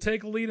to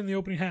take a lead in the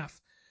opening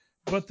half.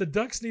 But the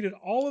Ducks needed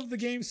all of the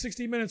game's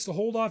 60 minutes to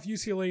hold off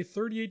UCLA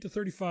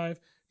 38-35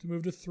 to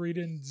move to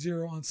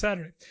 3-0 on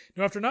Saturday.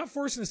 Now, after not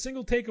forcing a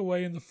single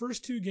takeaway in the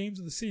first 2 games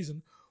of the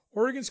season,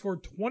 Oregon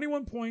scored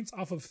 21 points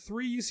off of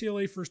 3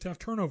 UCLA first-half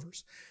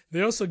turnovers.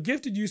 They also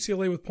gifted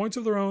UCLA with points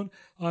of their own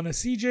on a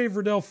C.J.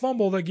 Verdell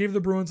fumble that gave the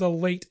Bruins a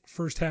late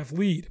first-half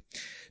lead.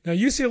 Now,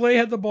 UCLA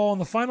had the ball in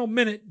the final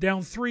minute,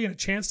 down 3, and a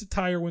chance to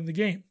tie or win the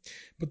game.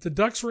 But the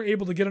Ducks were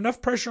able to get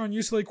enough pressure on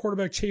UCLA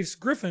quarterback Chase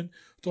Griffin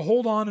to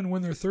hold on and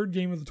win their 3rd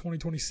game of the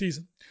 2020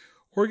 season.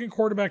 Oregon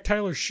quarterback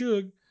Tyler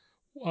Shug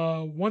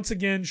once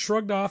again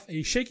shrugged off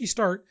a shaky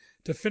start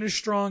to finish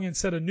strong and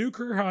set a new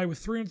career high with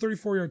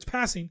 334 yards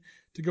passing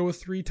to go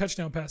with 3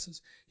 touchdown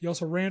passes. He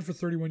also ran for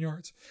 31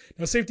 yards.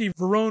 Now, safety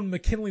Verone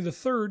McKinley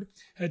III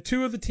had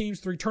 2 of the team's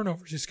 3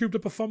 turnovers. He scooped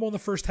up a fumble in the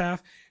first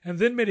half and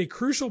then made a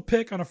crucial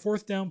pick on a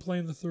 4th down play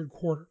in the 3rd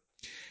quarter.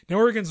 Now,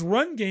 Oregon's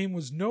run game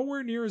was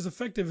nowhere near as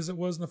effective as it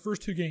was in the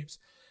first 2 games.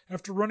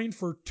 After running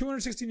for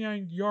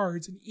 269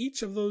 yards in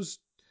each of those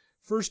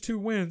first 2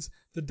 wins,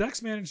 the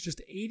Ducks managed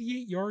just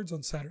 88 yards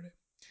on Saturday.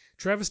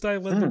 Travis Dye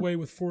led the way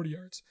with 40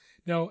 yards.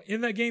 Now,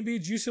 in that game,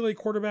 UCLA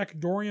quarterback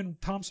Dorian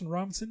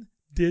Thompson-Robinson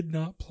did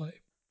not play.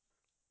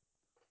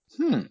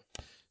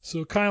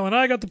 So Kyle and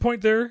I got the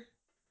point there.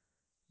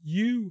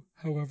 You,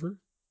 however,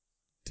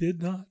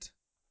 did not.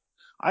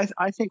 I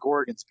think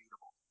Oregon's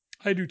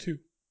beatable. I do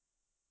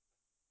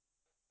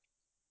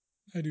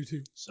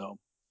too. So,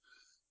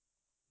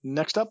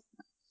 next up.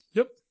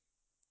 Yep.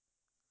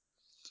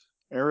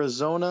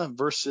 Arizona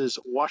versus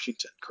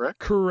Washington, correct?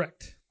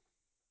 Correct.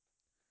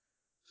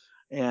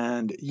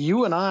 And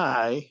you and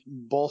I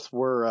both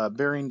were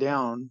bearing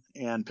down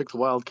and picked the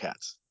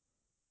Wildcats.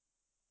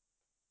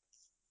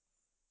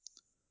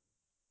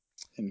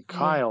 And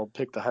Kyle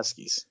picked the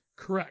Huskies.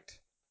 Correct.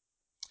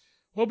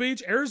 Well,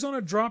 Beach,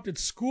 Arizona dropped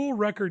its school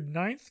record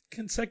 9th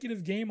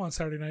consecutive game on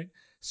Saturday night,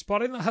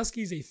 spotting the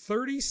Huskies a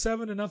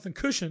 37-0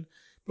 cushion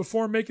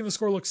before making the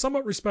score look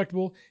somewhat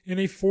respectable in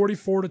a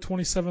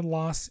 44-27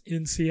 loss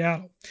in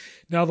Seattle.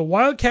 Now, the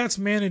Wildcats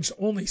managed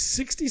only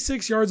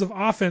 66 yards of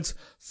offense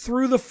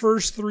through the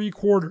first 3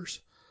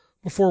 quarters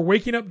before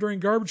waking up during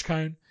garbage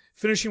time,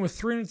 finishing with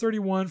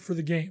 331 for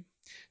the game.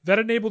 That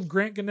enabled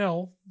Grant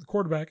Gunnell, the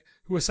quarterback,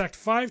 who was sacked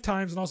 5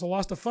 times and also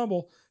lost a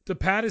fumble, to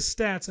pad his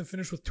stats and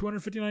finish with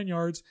 259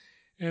 yards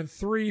and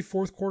 3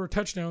 fourth-quarter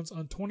touchdowns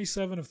on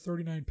 27 of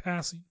 39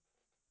 passing.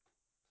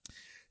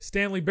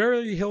 Stanley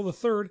Berryhill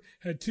III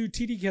had 2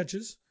 TD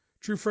catches.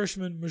 True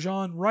freshman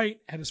Majan Wright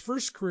had his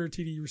first career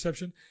TD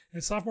reception,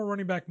 and sophomore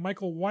running back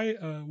Michael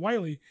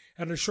Wiley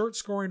had a short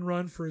scoring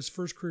run for his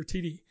first career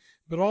TD.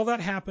 But all that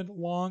happened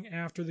long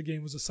after the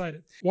game was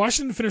decided.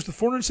 Washington finished with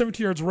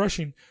 472 yards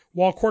rushing,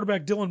 while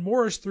quarterback Dylan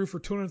Morris threw for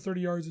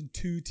 230 yards and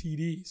 2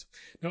 TDs.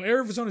 Now,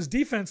 Arizona's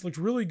defense looked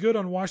really good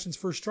on Washington's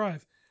first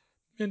drive,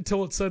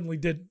 until it suddenly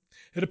didn't.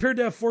 It appeared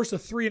to have forced a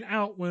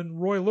 3-and-out when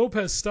Roy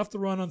Lopez stuffed the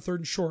run on 3rd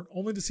and short,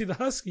 only to see the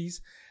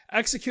Huskies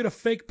execute a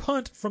fake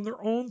punt from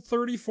their own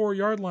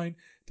 34-yard line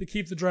to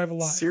keep the drive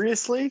alive.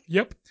 Seriously?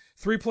 Yep.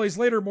 3 plays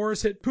later,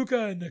 Morris hit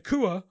Puka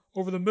Nacua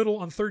over the middle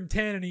on 3rd and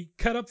 10, and he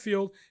cut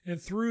upfield and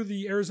threw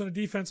the Arizona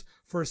defense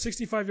for a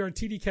 65-yard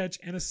TD catch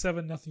and a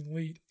 7-0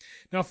 lead.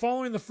 Now,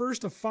 following the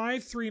first of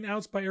 5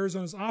 3-and-outs by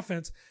Arizona's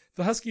offense,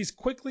 the Huskies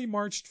quickly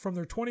marched from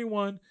their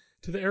 21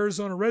 to the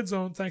Arizona red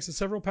zone thanks to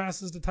several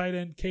passes to tight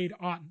end Cade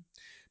Otton.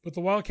 but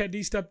the Wildcat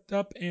D stepped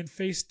up and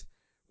faced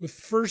with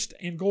first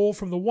and goal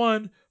from the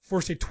 1,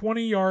 forced a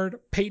 20-yard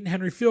Peyton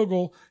Henry field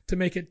goal to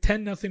make it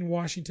 10-0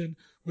 Washington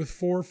with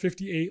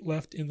 4:58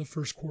 left in the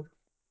first quarter.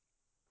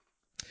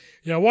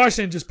 Yeah,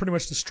 Washington just pretty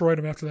much destroyed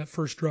them after that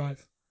first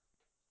drive.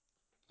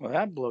 Well,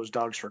 that blows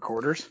dogs for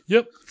quarters.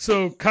 Yep.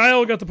 So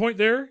Kyle got the point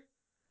there.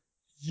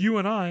 You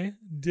and I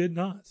did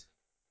not.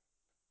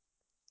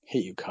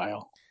 Hate you,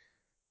 Kyle.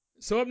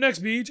 So up next,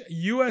 Beach,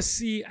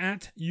 USC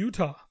at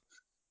Utah.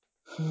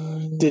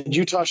 Did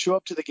Utah show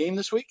up to the game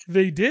this week?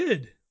 They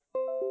did.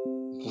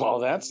 Well,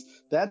 that's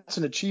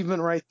an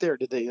achievement right there.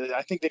 Did they?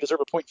 I think they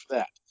deserve a point for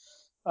that.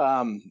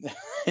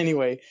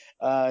 Anyway,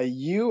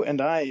 you and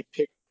I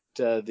picked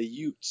the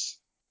Utes.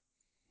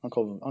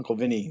 Uncle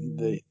Vinny,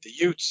 the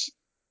Utes.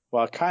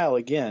 While Kyle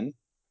again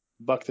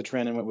bucked the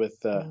trend and went with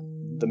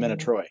the men of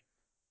Troy.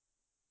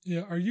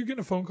 Yeah. Are you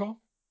getting a phone call?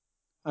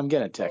 I'm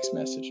getting a text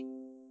message.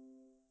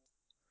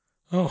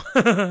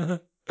 Oh.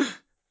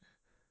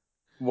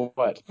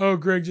 What? Oh,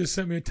 Greg just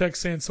sent me a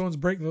text saying someone's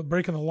breaking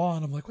the law,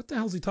 and I'm like, what the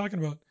hell is he talking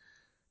about?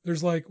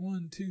 There's like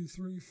 1, 2,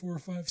 3, 4,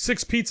 5,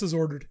 6 pizzas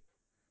ordered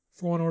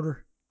for one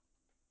order.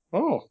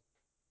 Oh.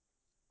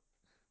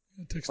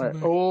 Text me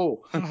back.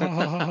 Oh.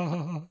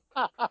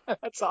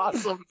 That's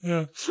awesome.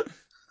 Yeah.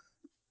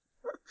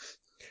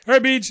 All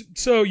right, Beach.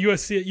 So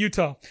USC at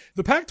Utah.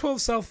 The Pac-12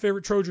 South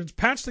favorite Trojans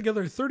patched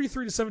together a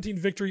 33-17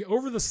 victory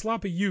over the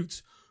sloppy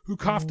Utes, who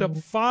coughed up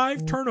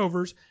 5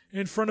 turnovers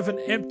in front of an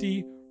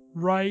empty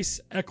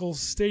Rice-Eccles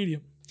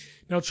Stadium.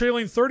 Now,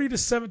 trailing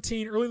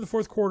 30-17 early in the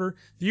fourth quarter,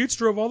 the Utes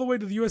drove all the way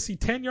to the USC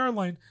 10-yard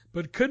line,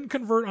 but couldn't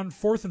convert on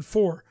 4th and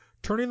 4,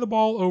 turning the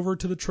ball over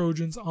to the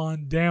Trojans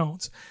on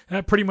downs.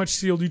 That pretty much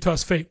sealed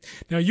Utah's fate.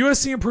 Now,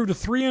 USC improved to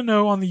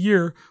 3-0 on the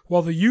year,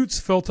 while the Utes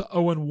fell to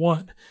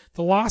 0-1.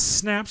 The loss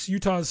snaps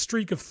Utah's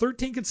streak of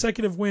 13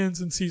 consecutive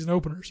wins in season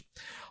openers.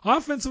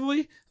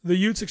 Offensively, the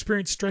Utes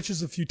experienced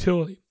stretches of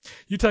futility.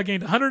 Utah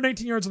gained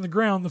 119 yards on the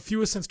ground, the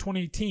fewest since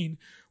 2018,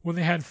 when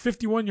they had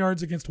 51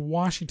 yards against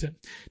Washington.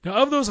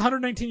 Now, of those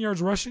 119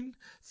 yards rushing,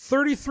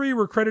 33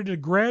 were credited to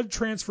grad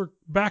transfer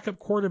backup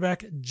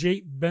quarterback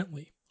Jake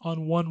Bentley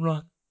on one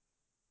run.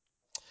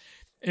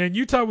 And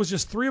Utah was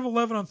just 3 of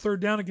 11 on third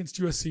down against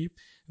USC,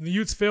 and the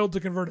Utes failed to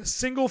convert a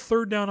single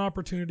third down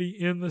opportunity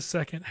in the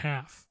second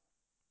half.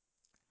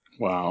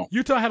 Wow.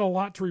 Utah had a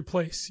lot to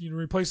replace.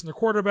 Replacing their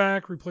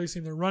quarterback,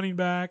 replacing their running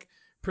back,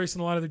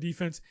 replacing a lot of their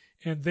defense,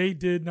 and they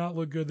did not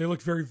look good. They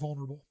looked very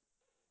vulnerable.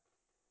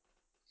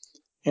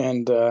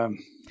 And also,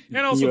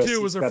 USC's too,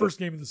 it was their first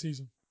game of the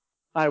season.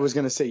 I was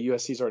going to say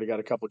USC's already got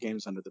a couple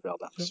games under the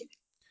belt.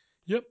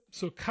 Yep.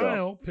 So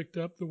Kyle picked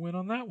up the win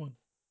on that one.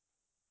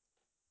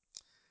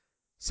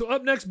 So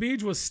up next,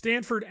 Beej, was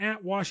Stanford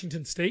at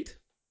Washington State.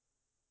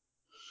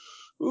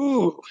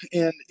 Ooh,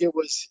 and it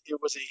was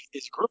a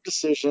group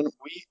decision.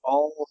 We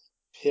all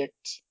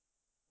picked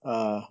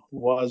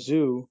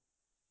Wazoo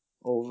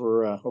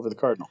over the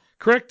Cardinal.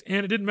 Correct,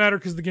 and it didn't matter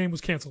because the game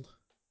was canceled.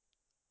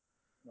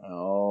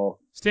 Oh.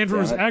 Stanford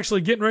was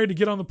actually getting ready to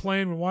get on the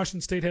plane when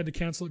Washington State had to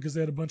cancel it because they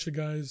had a bunch of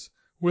guys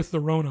with the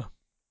Rona.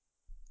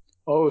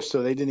 Oh,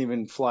 so they didn't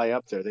even fly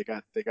up there. They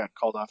got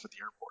called off at the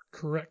airport.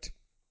 Correct.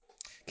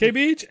 Okay,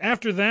 Beach,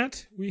 after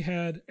that, we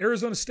had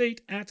Arizona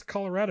State at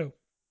Colorado.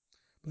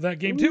 But that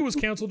game, too, was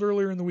canceled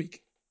earlier in the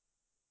week.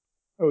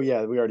 Oh,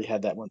 yeah, we already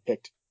had that one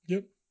picked.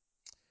 Yep.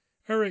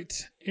 All right,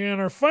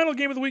 and our final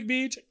game of the week,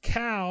 Beach,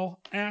 Cal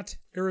at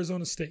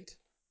Arizona State.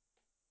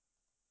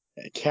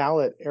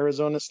 Cal at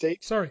Arizona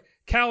State? Sorry,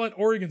 Cal at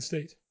Oregon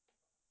State.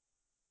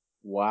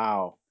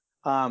 Wow.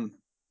 I'm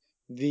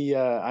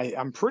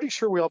pretty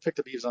sure we all picked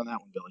the Beavs on that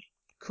one, Billy.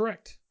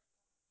 Correct.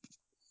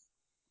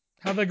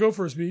 How'd that go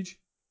for us, Beach?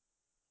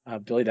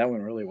 Billy, that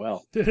went really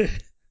well. Did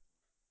it?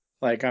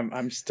 Like,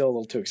 I'm still a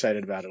little too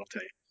excited about it, I'll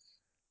tell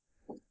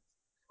you.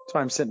 That's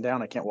why I'm sitting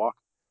down. I can't walk.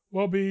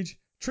 Well, Beej,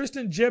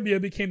 Tristan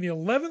Gebbia became the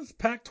 11th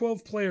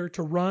Pac-12 player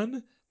to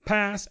run,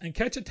 pass, and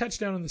catch a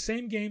touchdown in the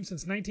same game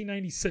since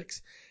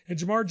 1996. And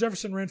Jamar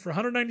Jefferson ran for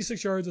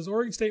 196 yards as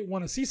Oregon State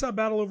won a seesaw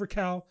battle over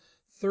Cal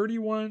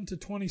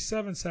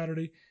 31-27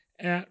 Saturday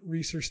at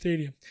Reser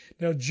Stadium.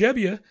 Now,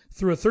 Gebbia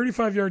threw a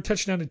 35-yard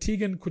touchdown to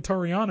Tegan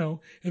Quatoriano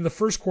in the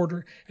first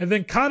quarter and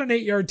then caught an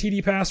 8-yard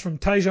TD pass from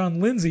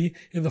Tyjon Lindsey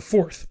in the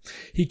fourth.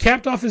 He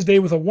capped off his day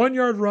with a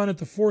 1-yard run at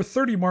the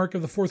 4:30 mark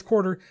of the fourth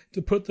quarter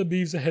to put the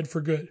Beavs ahead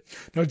for good.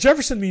 Now,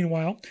 Jefferson,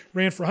 meanwhile,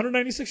 ran for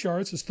 196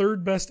 yards, his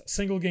third best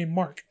single-game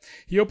mark.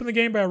 He opened the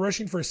game by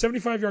rushing for a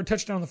 75-yard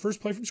touchdown on the first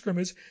play from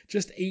scrimmage,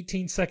 just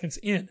 18 seconds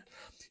in.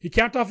 He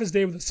capped off his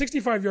day with a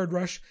 65-yard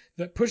rush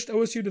that pushed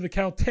OSU to the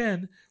Cal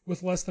 10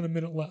 with less than a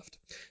minute left.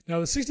 Now,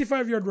 the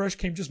 65-yard rush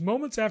came just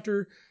moments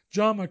after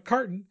John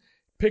McCartan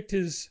picked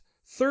his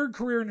third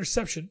career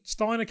interception,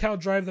 stalling a Cal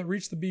drive that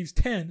reached the Beavs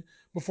 10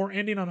 before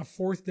ending on a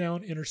fourth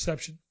down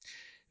interception.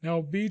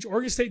 Now,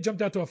 Oregon State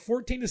jumped out to a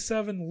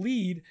 14-7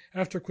 lead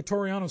after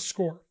Quatoriano's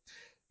score.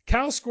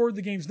 Cal scored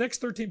the game's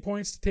next 13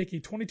 points to take a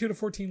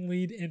 22-14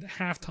 lead into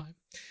halftime.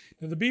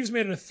 Now, the Beavs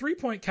made it a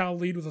 3-point Cal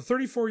lead with a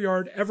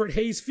 34-yard Everett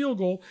Hayes field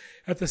goal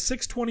at the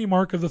 6:20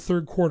 mark of the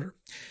third quarter.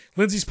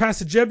 Lindsey's pass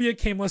to Gebbia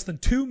came less than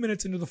 2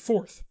 minutes into the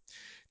fourth.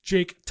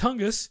 Jake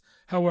Tungus,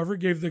 however,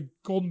 gave the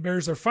Golden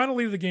Bears their final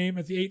lead of the game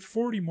at the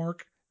 8:40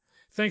 mark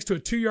thanks to a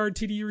 2-yard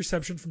TD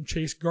reception from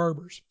Chase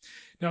Garbers.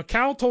 Now,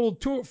 Cal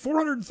totaled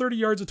 430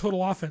 yards of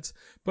total offense,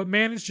 but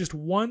managed just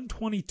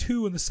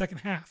 122 in the second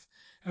half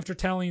after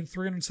tallying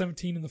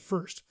 317 in the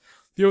first.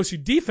 The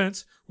OSU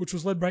defense, which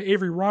was led by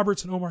Avery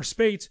Roberts and Omar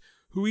Spates,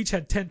 who each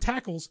had 10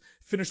 tackles,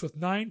 finished with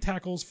 9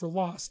 tackles for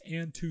loss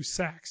and 2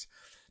 sacks.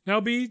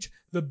 Now, Beej,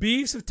 the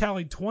Beavs have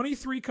tallied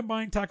 23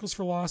 combined tackles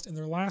for loss in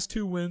their last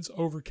 2 wins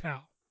over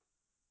Cal.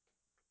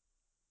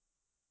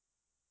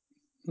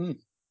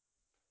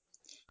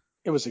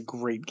 It was a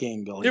great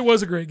game, Billy. It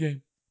was a great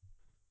game.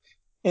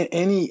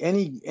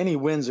 Any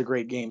win's a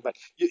great game, but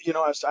I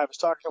was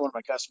talking to one of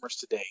my customers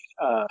today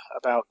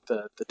about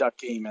the duck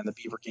game and the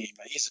beaver game.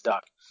 He's a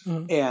duck,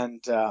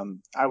 and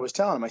I was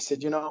telling him, I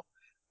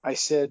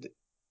said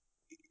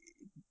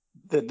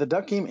the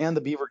duck game and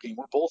the beaver game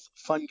were both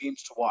fun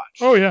games to watch.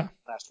 Oh yeah,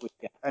 last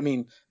weekend. I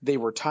mean, they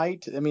were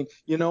tight. I mean,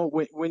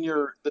 when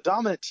you're the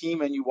dominant team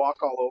and you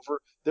walk all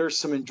over, there's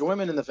some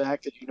enjoyment in the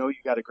fact that you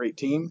got a great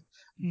team,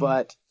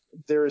 but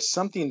there is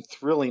something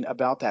thrilling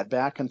about that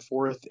back and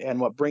forth and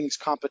what brings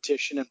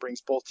competition and brings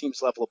both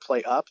teams' level of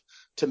play up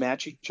to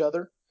match each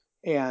other,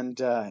 and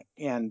the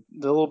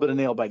little bit of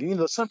nail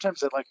biting.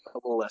 Sometimes I like a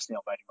little less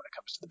nail biting when it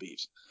comes to the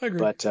Beavs. I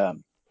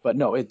agree. But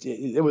no,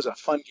 it was a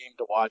fun game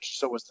to watch.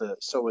 So was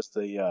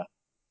the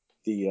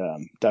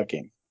duck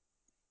game.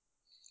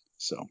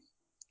 So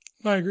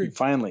I agree.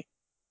 Finally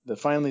the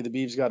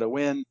Beavs got a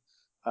win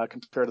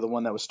compared to the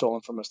one that was stolen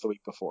from us the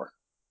week before.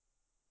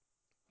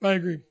 I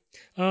agree.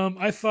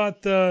 I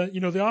thought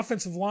the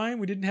offensive line,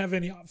 we didn't have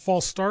any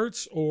false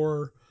starts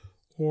or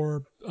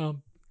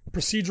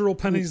procedural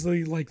penalties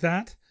like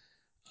that.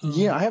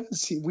 I haven't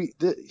seen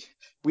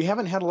we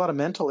haven't had a lot of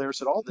mental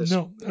errors at all this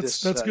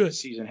good.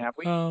 season, have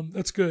we?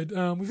 That's good.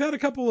 We've had a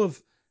couple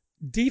of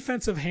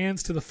defensive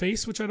hands to the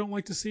face, which I don't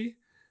like to see.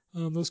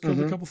 Those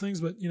killed a couple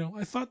things, but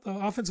I thought the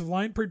offensive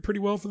line played pretty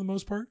well for the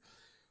most part.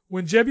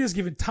 When Gebbia's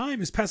given time,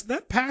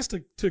 that pass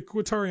to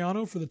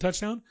Quintariano for the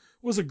touchdown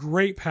was a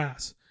great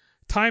pass.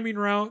 Timing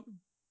route,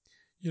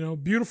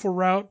 beautiful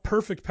route,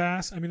 perfect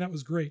pass. I mean, that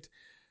was great.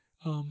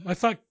 I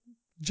thought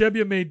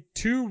Gebbia made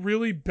 2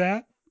 really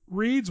bad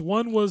reads.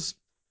 One was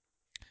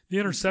the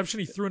interception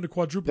he threw into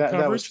quadruple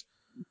coverage.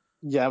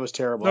 That was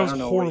terrible. That was I don't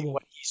know horrible.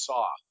 what he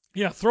saw.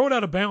 Yeah, throw it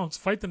out of bounds.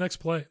 Fight the next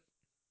play.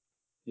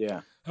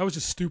 Yeah. That was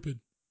just stupid.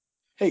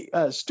 Hey,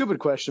 stupid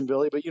question,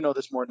 Billy, but you know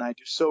this more than I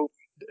do. So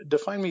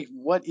define me,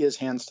 what is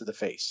hands to the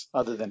face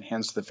other than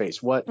hands to the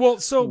face? Well,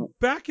 so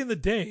back in the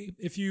day,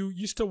 if you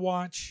used to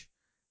watch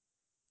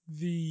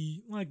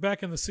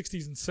back in the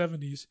 60s and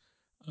 70s,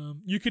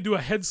 you could do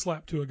a head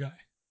slap to a guy.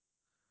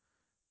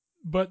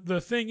 But the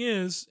thing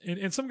is,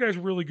 and some guys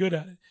are really good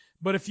at it,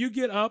 but if you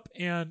get up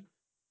and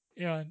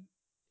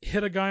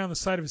hit a guy on the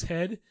side of his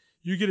head,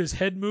 you get his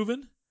head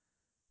moving,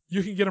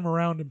 you can get him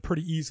around him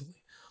pretty easily.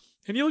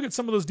 And you look at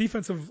some of those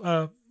defensive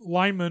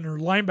linemen or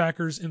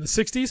linebackers in the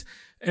 60s,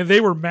 and they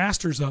were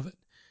masters of it.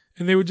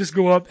 And they would just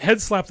go up,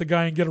 head slap the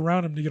guy, and get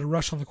around him to get a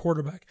rush on the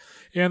quarterback.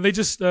 And they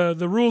just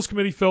the rules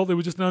committee felt it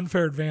was just an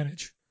unfair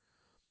advantage.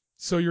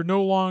 So you're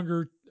no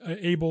longer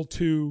able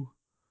to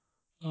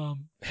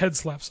head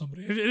slap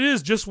somebody. It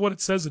is just what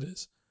it says it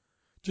is.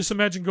 Just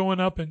imagine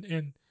going up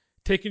and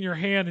taking your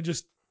hand and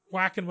just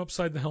whacking him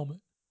upside the helmet,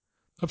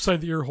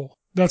 upside the ear hole.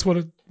 That's what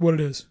it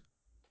is.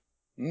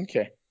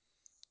 Okay.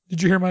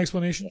 Did you hear my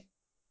explanation?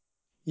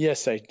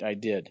 Yes, I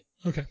did.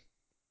 Okay.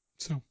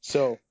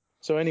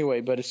 So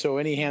anyway, so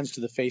any hands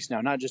to the face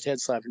now, not just head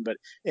slapping, but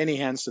any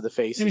hands to the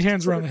face. Any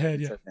hands around the head,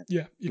 yeah.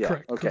 Yeah, you're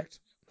correct. Okay. Correct.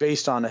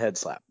 Based on a head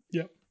slap.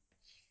 Yep.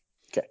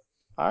 Okay.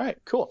 All right,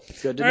 cool.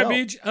 Good to know. All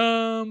right,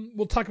 Beej,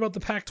 we'll talk about the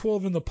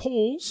Pac-12 in the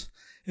polls.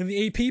 In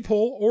the AP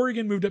poll,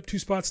 Oregon moved up 2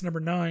 spots to number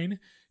 9.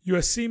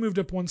 USC moved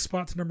up 1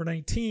 spot to number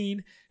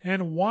 19.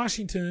 And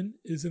Washington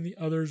is in the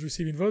others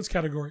receiving votes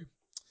category.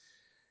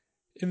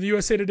 In the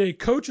USA Today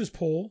coaches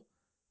poll,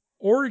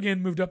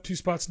 Oregon moved up 2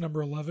 spots to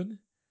number 11.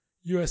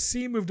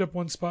 USC moved up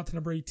 1 spot to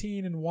number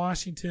 18, and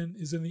Washington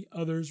is in the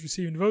others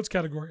receiving votes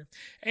category.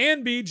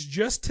 And Beej,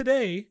 just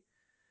today,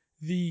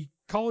 the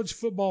college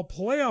football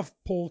playoff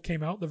poll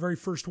came out, the very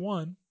first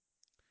one,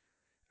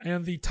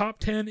 and the top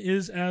 10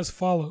 is as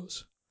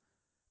follows: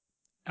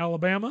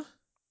 Alabama,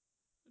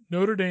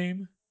 Notre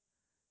Dame,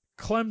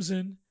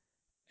 Clemson,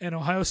 and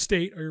Ohio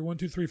State are your 1,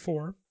 2, 3,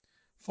 4.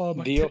 Followed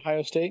by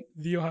Ohio State.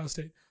 The Ohio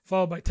State.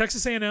 Followed by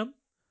Texas A&M,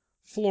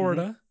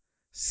 Florida,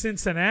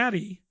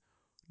 Cincinnati,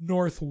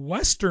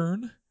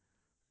 Northwestern,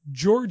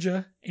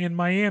 Georgia, and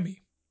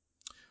Miami.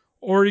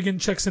 Oregon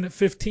checks in at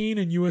 15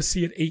 and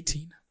USC at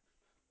 18.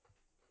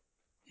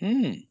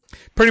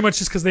 Pretty much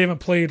just because they haven't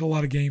played a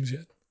lot of games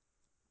yet.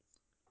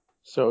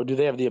 So do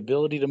they have the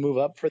ability to move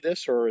up for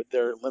this, or are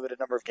their limited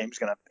number of games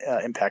going to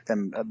impact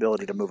them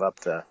ability to move up?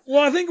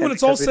 Well, I think when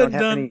it's all said and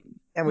done.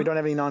 And we don't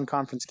have any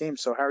non-conference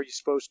games, so how are you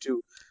supposed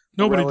to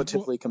Nobody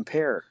relatively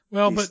compare.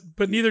 Well,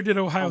 but neither did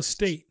Ohio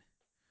State.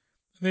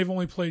 They've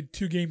only played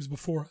 2 games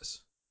before us.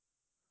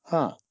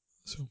 Huh.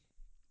 So,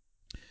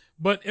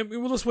 but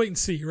we'll just wait and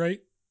see,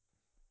 right?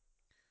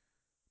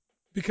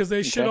 Because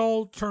they should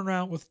all turn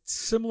around with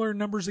similar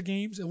numbers of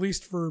games, at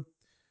least for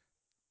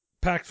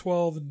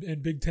Pac-12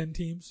 and Big Ten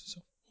teams.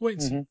 So wait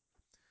and see.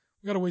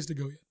 We got a ways to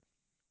go yet.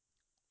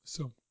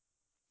 So,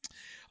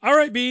 all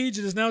right, Beej, it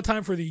is now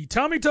time for the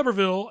Tommy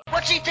Tuberville.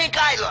 What's he think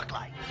I look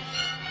like?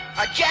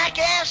 A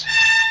jackass?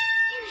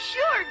 You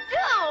sure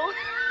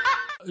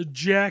do.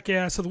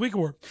 Jackass of the Week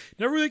Award.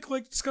 Now, every week,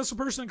 like discuss a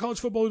person in college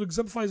football who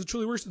exemplifies the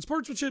truly worst in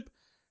sportsmanship,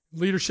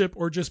 leadership,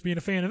 or just being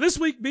a fan. And this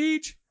week,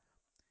 Beej,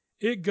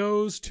 it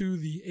goes to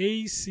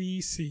the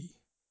ACC.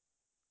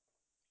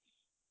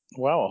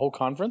 Wow, a whole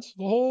conference?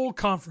 The whole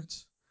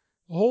conference.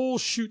 The whole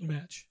shooting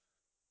match.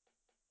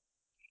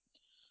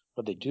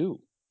 What'd they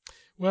do?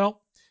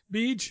 Well,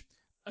 Beej,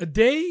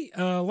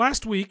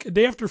 last week, a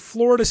day after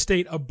Florida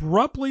State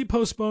abruptly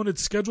postponed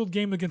its scheduled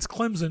game against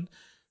Clemson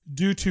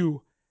due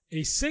to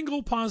a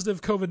single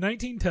positive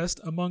COVID-19 test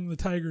among the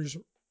Tigers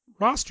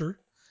roster,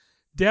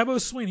 Dabo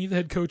Swinney, the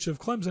head coach of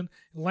Clemson,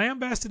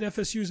 lambasted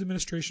FSU's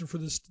administration for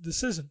this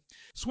decision.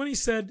 Swinney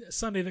said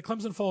Sunday that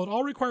Clemson followed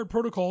all required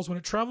protocols when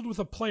it traveled with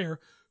a player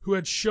who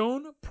had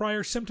shown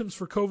prior symptoms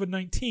for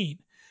COVID-19,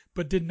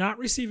 but did not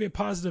receive a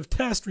positive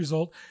test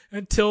result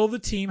until the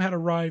team had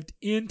arrived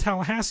in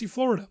Tallahassee,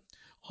 Florida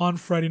on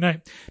Friday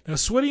night. Now,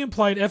 Swinney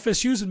implied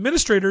FSU's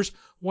administrators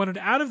wanted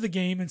out of the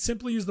game and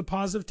simply used the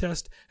positive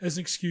test as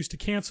an excuse to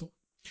cancel.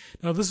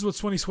 Now, this is what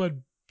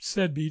Swinney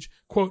said, Beej,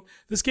 quote,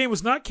 "This game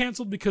was not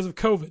canceled because of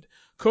COVID.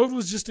 COVID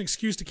was just an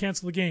excuse to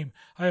cancel the game.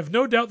 I have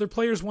no doubt their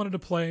players wanted to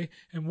play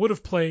and would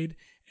have played,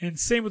 and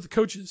same with the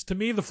coaches. To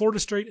me, the Florida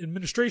State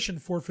administration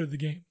forfeited the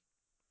game."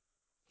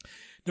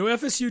 Now,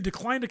 FSU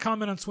declined to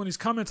comment on Swinney's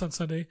comments on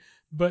Sunday,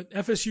 but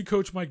FSU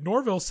coach Mike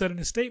Norvell said in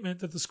a statement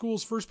that the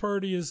school's first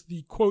priority is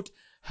the, quote,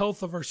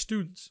 health of our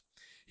students.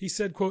 He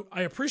said, quote,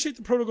 "I appreciate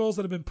the protocols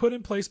that have been put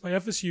in place by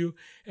FSU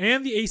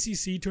and the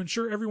ACC to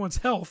ensure everyone's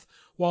health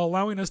while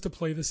allowing us to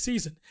play this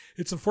season.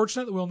 It's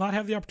unfortunate that we will not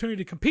have the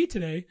opportunity to compete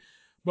today,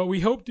 but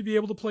we hope to be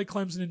able to play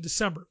Clemson in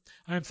December.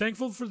 I am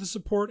thankful for the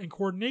support and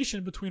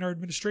coordination between our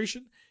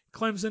administration,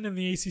 Clemson, and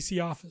the ACC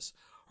office.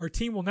 Our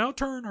team will now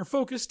turn our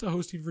focus to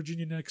hosting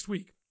Virginia next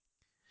week."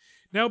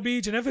 Now,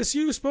 Beej, an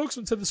FSU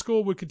spokesman said the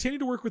school would continue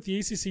to work with the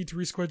ACC to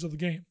reschedule the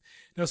game.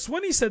 Now,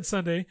 Swinney said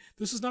Sunday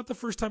this was not the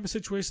first time a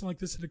situation like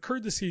this had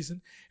occurred this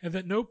season and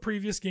that no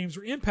previous games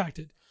were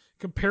impacted,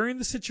 comparing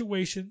the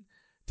situation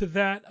to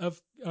that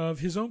of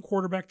his own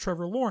quarterback,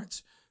 Trevor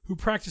Lawrence, who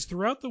practiced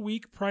throughout the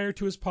week prior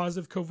to his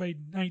positive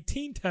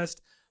COVID-19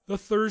 test the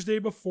Thursday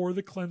before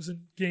the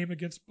Clemson game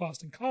against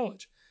Boston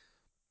College.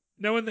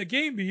 Now, in the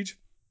game, Beej,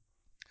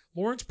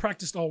 Lawrence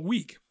practiced all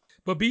week,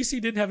 but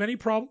BC didn't have any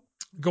problem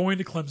going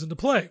to Clemson to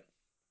play.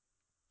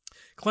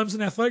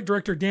 Clemson athletic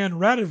director Dan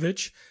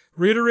Radovich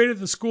reiterated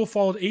the school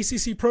followed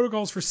ACC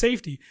protocols for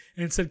safety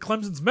and said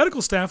Clemson's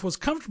medical staff was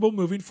comfortable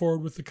moving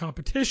forward with the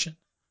competition.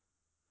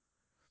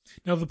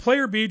 Now, the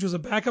player, Beej, was a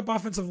backup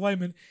offensive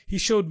lineman. He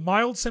showed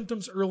mild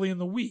symptoms early in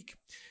the week,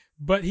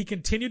 but he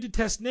continued to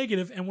test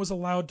negative and was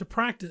allowed to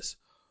practice,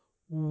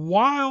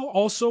 while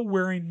also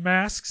wearing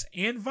masks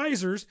and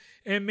visors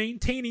and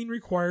maintaining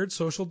required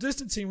social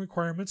distancing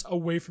requirements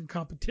away from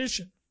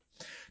competition.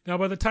 Now,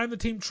 by the time the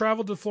team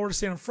traveled to Florida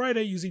State on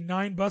Friday using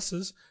 9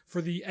 buses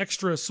for the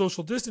extra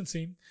social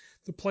distancing,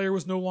 the player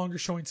was no longer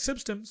showing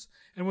symptoms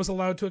and was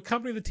allowed to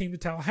accompany the team to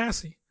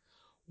Tallahassee.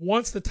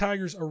 Once the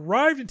Tigers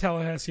arrived in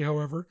Tallahassee,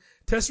 however,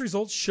 test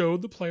results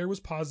showed the player was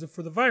positive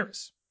for the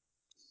virus.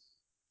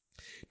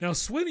 Now,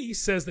 Swinney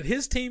says that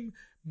his team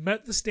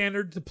met the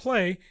standard to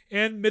play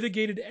and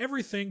mitigated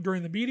everything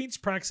during the meetings,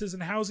 practices,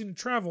 and housing and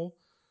travel,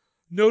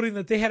 noting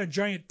that they had a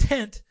giant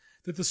tent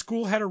that the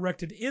school had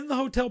erected in the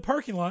hotel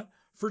parking lot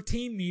for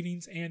team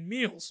meetings and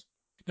meals.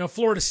 Now,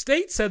 Florida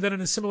State said that in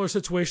a similar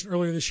situation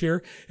earlier this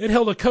year, it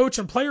held a coach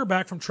and player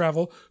back from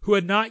travel who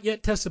had not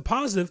yet tested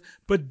positive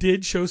but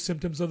did show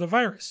symptoms of the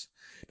virus.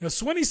 Now,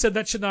 Swinney said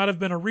that should not have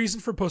been a reason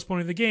for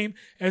postponing the game,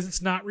 as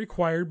it's not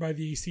required by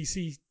the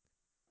ACC.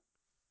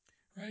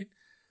 Right?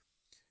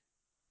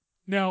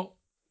 Now,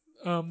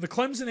 the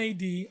Clemson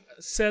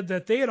AD said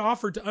that they had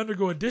offered to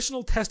undergo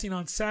additional testing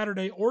on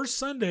Saturday or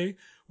Sunday,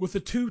 with the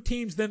two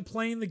teams then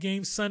playing the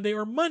game Sunday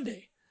or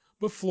Monday,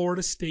 but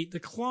Florida State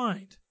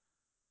declined.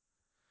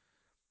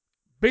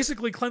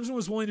 Basically, Clemson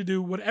was willing to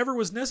do whatever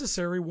was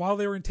necessary while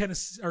they were in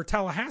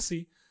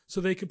Tallahassee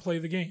so they could play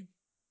the game.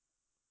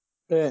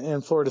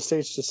 And Florida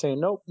State's just saying,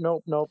 nope,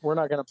 we're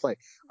not going to play.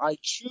 I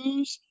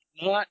choose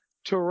not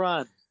to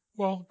run.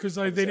 Well, because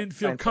they didn't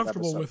feel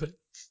comfortable with it.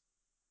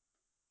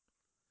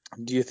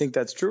 Do you think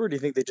that's true, or do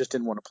you think they just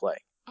didn't want to play?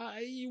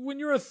 When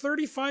you're a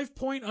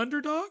 35-point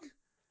underdog,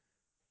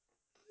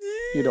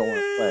 you don't want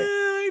to play.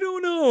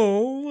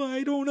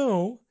 I don't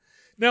know.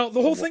 Now,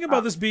 the whole thing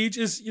about this, Beej,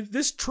 is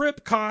this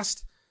trip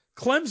cost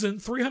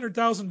Clemson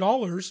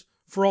 $300,000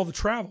 for all the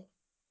travel.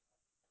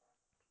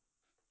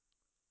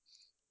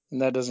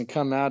 And that doesn't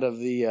come out of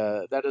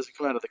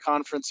the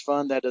conference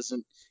fund. That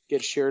doesn't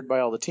get shared by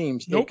all the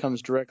teams. Nope. It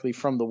comes directly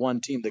from the one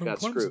team that From got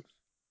Clemson. screwed.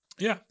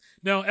 Yeah.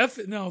 Now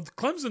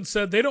Clemson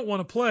said they don't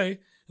want to play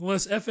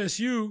unless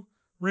FSU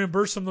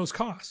reimburse them those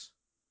costs.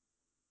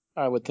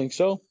 I would think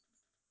so.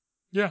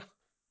 Yeah.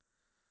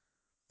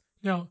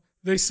 Now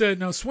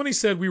Swinney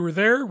said we were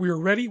there, we were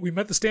ready, we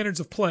met the standards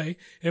of play.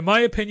 In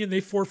my opinion,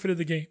 they forfeited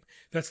the game.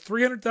 That's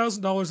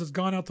 $300,000 that's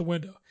gone out the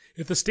window.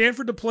 If the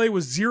Stanford to play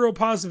was 0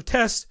 positive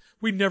tests,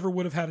 we never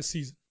would have had a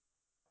season.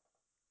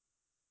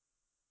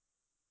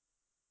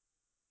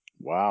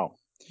 Wow.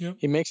 Yep.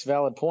 He makes a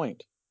valid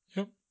point.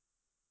 Yep.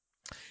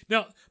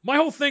 Now, my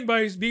whole thing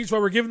by Beach, why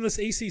we're giving this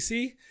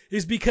ACC,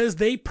 is because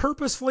they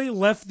purposefully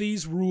left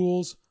these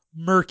rules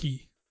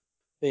murky.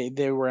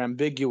 They were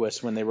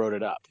ambiguous when they wrote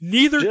it up.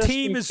 Neither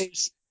team is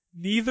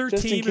They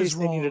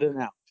wrong. needed an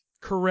out.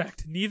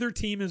 Correct. Neither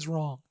team is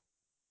wrong.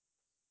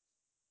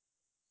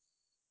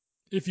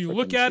 If you Frickin'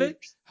 look at it,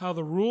 Chiefs. how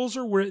the rules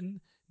are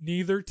written,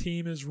 neither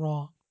team is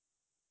wrong.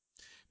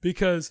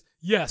 Because,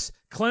 yes,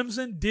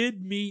 Clemson did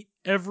meet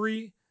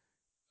every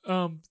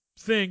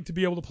thing to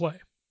be able to play.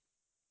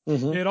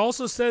 Mm-hmm. It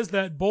also says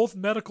that both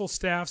medical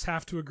staffs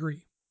have to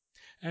agree.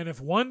 And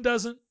if one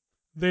doesn't,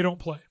 they don't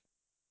play.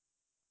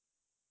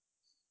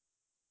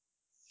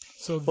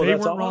 So Well, they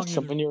that's weren't wrong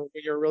awesome. either.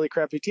 When you're a really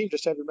crappy team,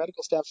 just have your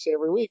medical staff say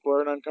every week,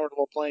 we're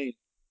uncomfortable playing.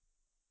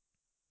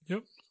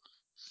 Yep.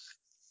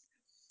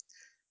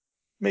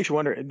 Makes you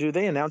wonder, do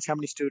they announce how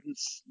many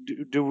students?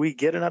 Do we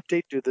get an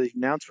update? Do they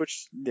announce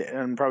which,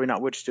 and probably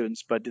not which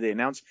students, but do they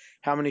announce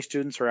how many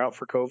students are out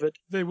for COVID?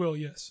 They will,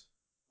 yes.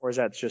 Or is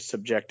that just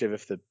subjective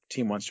if the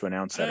team wants to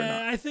announce that or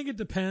not? I think it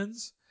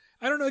depends.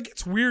 I don't know. It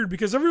gets weird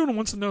because everyone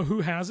wants to know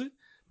who has it.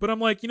 But I'm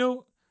like,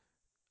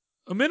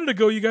 a minute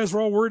ago you guys were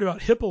all worried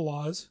about HIPAA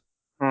laws.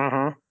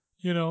 Uh-huh.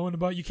 And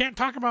about you can't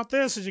talk about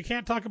this and you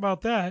can't talk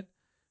about that.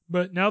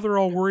 But now they're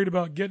all worried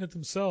about getting it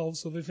themselves,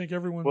 so they think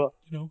everyone,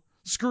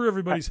 screw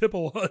everybody's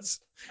HIPAA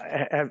laws.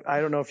 I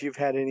don't know if you've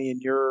had any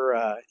in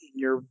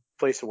your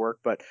place of work,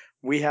 but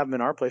we have them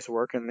in our place of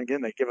work. And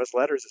again, they give us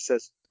letters that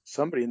says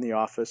somebody in the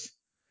office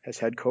has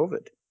had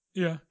COVID.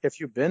 Yeah. If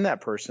you've been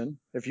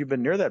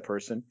near that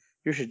person,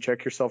 you should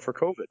check yourself for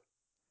COVID.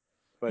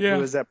 But Yeah.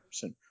 who is that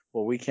person?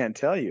 Well, we can't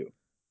tell you.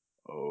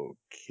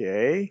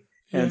 Okay.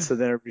 Yeah. And so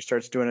then everybody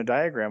starts doing a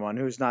diagram on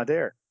who's not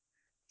there.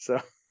 So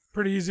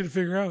pretty easy to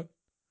figure out.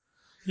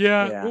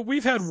 Yeah. Yeah. Well,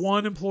 we've had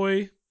one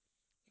employee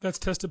that's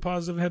tested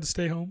positive and had to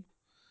stay home.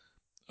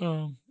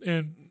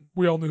 And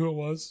we all knew who it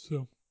was.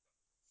 So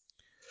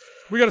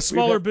we got a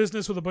smaller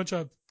business with a bunch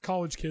of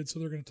college kids, so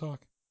they're going to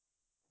talk.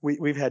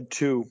 We've had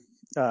two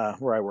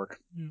where I work.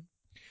 Yeah.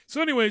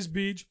 So anyways,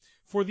 Beej,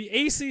 for the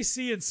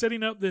ACC and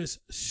setting up this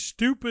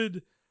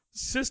stupid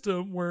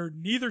system where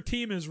neither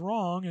team is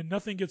wrong and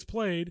nothing gets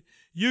played,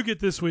 you get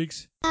this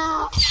week's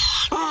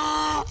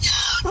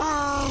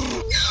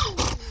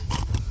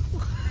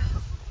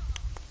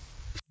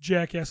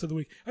Jackass of the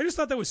Week. I just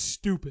thought that was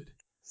stupid.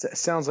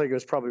 Sounds like it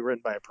was probably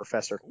written by a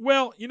professor.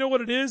 Well, you know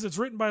what it is? It's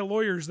written by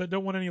lawyers that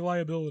don't want any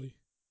liability.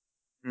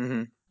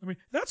 Mm-hmm. I mean,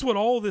 that's what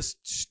all this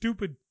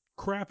stupid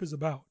crap is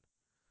about.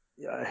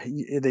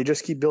 They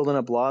just keep building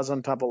up laws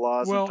on top of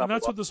laws. Well, on top and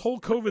that's of what this whole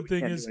COVID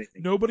thing can't is. do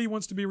anything. Nobody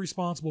wants to be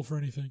responsible for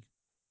anything.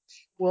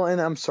 Well, and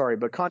I'm sorry,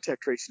 but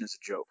contact tracing is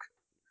a joke.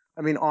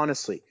 I mean,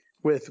 honestly,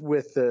 with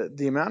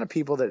the amount of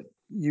people that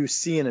you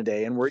see in a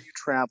day and where you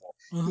travel,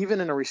 even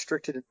in a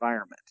restricted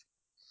environment,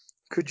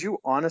 could you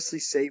honestly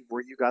say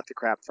where you got the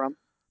crap from?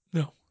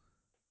 No.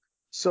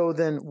 So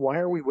then why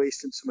are we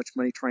wasting so much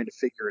money trying to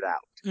figure it out?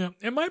 Yeah,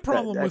 and my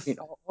problem I mean,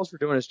 all we're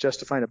doing is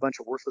justifying a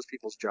bunch of worthless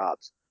people's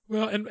jobs.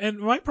 Well, and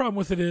my problem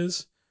with it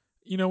is,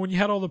 when you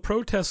had all the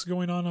protests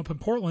going on up in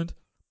Portland,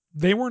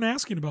 they weren't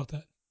asking about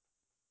that.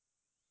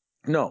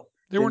 No.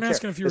 They weren't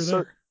asking if you were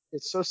there.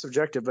 It's so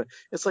subjective, but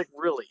it's like,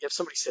 really, if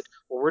somebody said,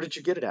 well, where did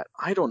you get it at?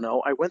 I don't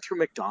know. I went through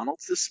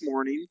McDonald's this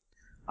morning.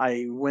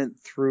 I went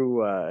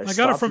through... I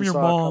got it from your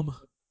mom.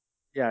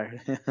 Yeah.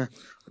 I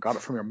got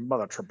it from your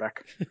mother,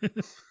 Trebek.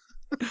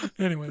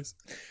 Anyways.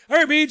 All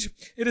right, Beej.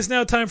 It is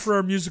now time for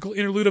our musical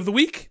interlude of the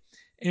week.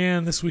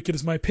 And this week it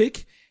is my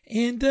pick.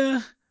 And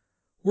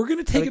we're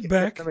going to take it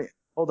back.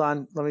 Hold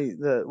on.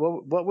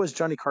 What was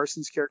Johnny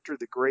Carson's character?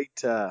 The great...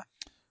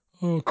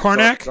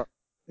 Karnak?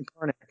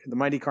 Karnak, the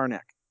mighty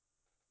Karnak.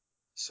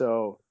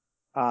 So,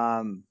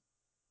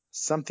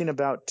 something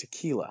about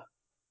tequila.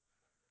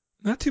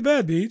 Not too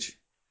bad, Beej.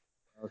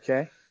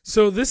 Okay.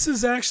 So this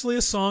is actually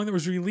a song that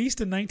was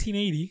released in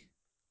 1980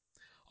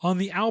 on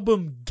the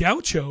album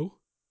Gaucho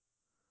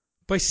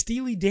by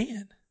Steely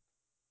Dan.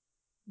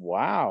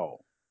 Wow.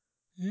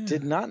 Yeah.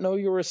 Did not know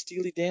you were a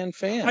Steely Dan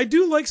fan. I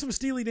do like some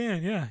Steely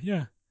Dan,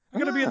 yeah. I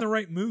got to be in the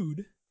right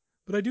mood,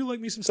 but I do like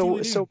me some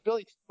Steely Dan. So,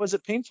 Billy, was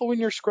it painful when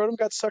your scrotum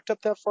got sucked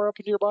up that far up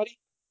into your body?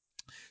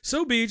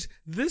 So, Beej,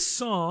 this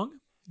song,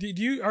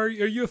 are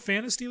you a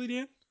fan of Steely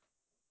Dan?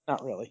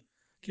 Not really.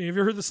 Okay, have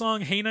you ever heard the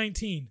song Hey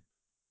 19?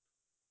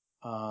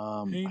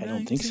 I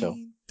don't think so.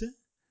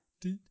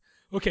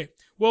 Okay,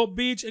 well,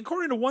 Beej,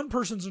 according to one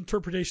person's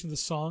interpretation of the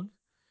song,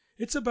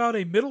 It's about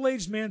a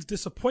middle-aged man's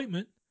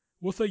disappointment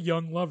with a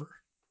young lover.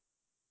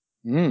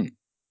 Mm.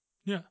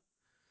 Yeah.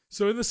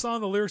 So in the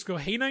song, the lyrics go,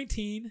 "Hey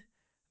 19,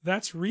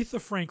 that's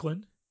Aretha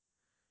Franklin.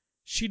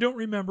 She don't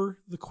remember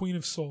the Queen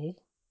of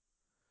Soul.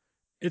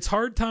 It's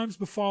hard times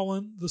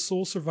befallen the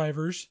soul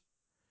survivors.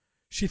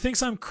 She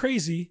thinks I'm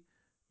crazy,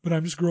 but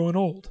I'm just growing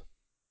old."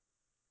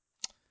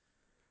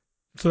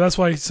 So that's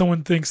why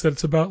someone thinks that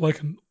it's about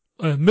like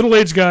a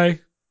middle-aged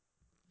guy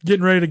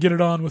getting ready to get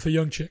it on with a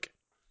young chick.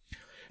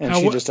 And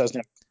she just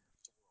doesn't.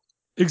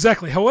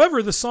 Exactly.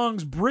 However, the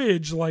song's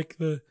bridge, like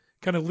the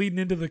kind of leading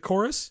into the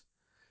chorus,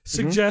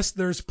 suggests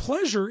there's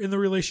pleasure in the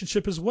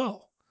relationship as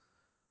well.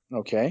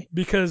 Okay.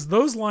 Because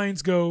those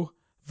lines go,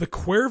 "The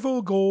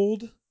Cuervo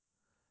Gold,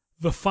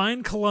 the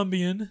fine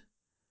Colombian,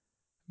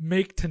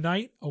 make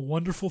tonight a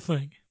wonderful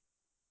thing."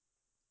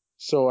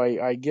 So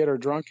I get her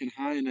drunk and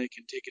high, and I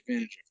can take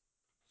advantage of her.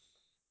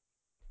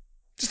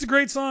 Just a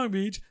great song,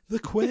 Beach. The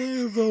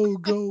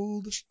Cuervo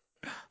Gold,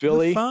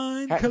 Billy, the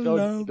fine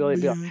Colombian. Billy,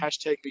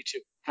 hashtag me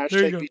too. There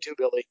you go. Hashtag me too,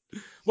 Billy.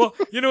 Well,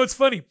 it's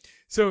funny.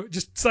 So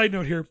just side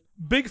note here.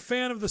 Big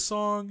fan of the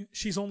song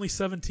 "She's Only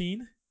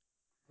 17"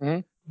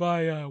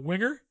 by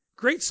Winger.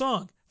 Great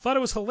song. Thought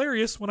it was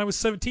hilarious when I was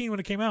 17 when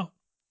it came out.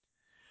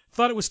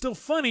 Thought it was still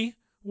funny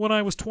when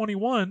I was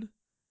 21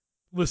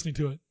 listening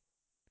to it.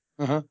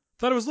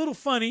 Thought it was a little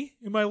funny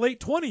in my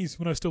late 20s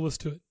when I still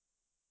listened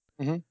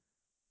to it.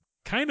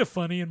 Kind of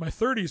funny in my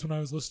 30s when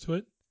I was listening to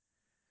it.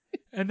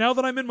 And now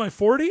that I'm in my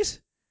 40s,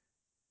 it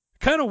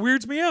kind of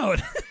weirds me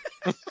out.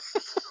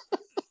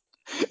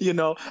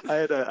 I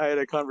had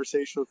a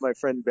conversation with my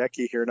friend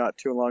Becky here not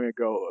too long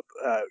ago,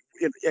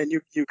 and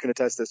you can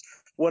attest this.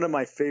 One of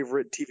my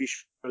favorite TV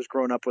shows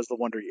growing up was The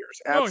Wonder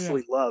Years.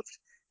 Absolutely loved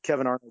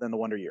Kevin Arnold and The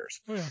Wonder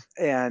Years. Oh, yeah.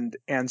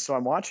 And so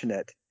I'm watching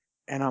it,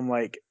 and I'm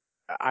like,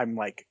 I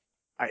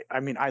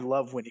mean, I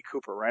love Winnie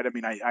Cooper, right? I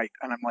mean, and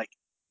I'm like,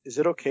 is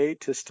it okay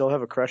to still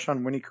have a crush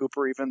on Winnie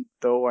Cooper even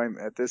though I'm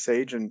at this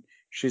age and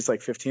she's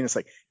like 15? It's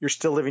like, you're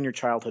still living your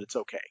childhood. It's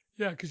okay.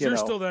 Yeah, because you're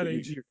still that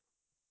age.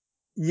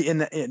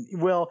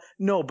 Well,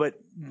 no, but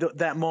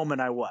that moment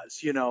I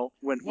was,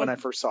 when I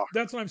first saw her.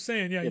 That's what I'm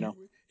saying. Yeah,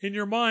 in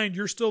your mind,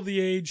 you're still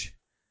the age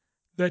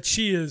that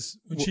she is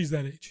when she's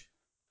that age.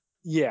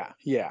 Yeah.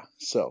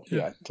 So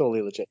yeah,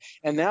 totally legit.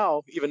 And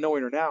now, even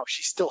knowing her now,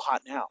 she's still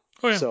hot now.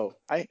 Oh, yeah. So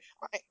I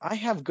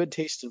have good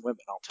taste in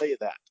women. I'll tell you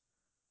that.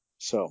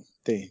 So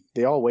they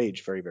all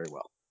age very, very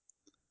well.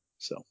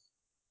 So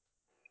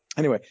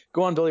anyway,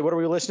 go on, Billy. What are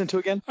we listening to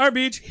again? Our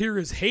Beach. Here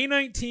is "Hey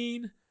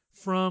 19"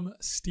 from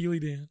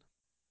Steely Dan.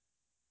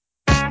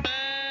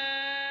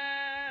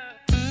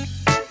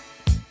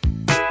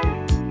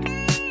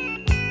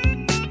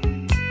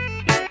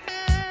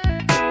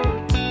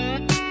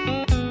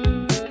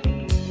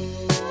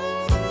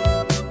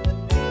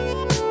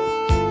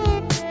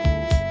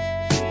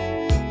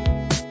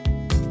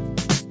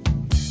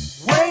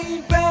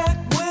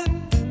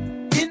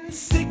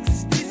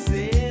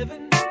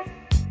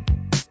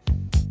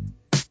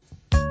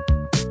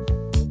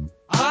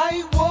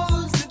 I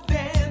was a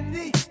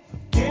dandy,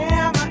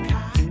 yeah, my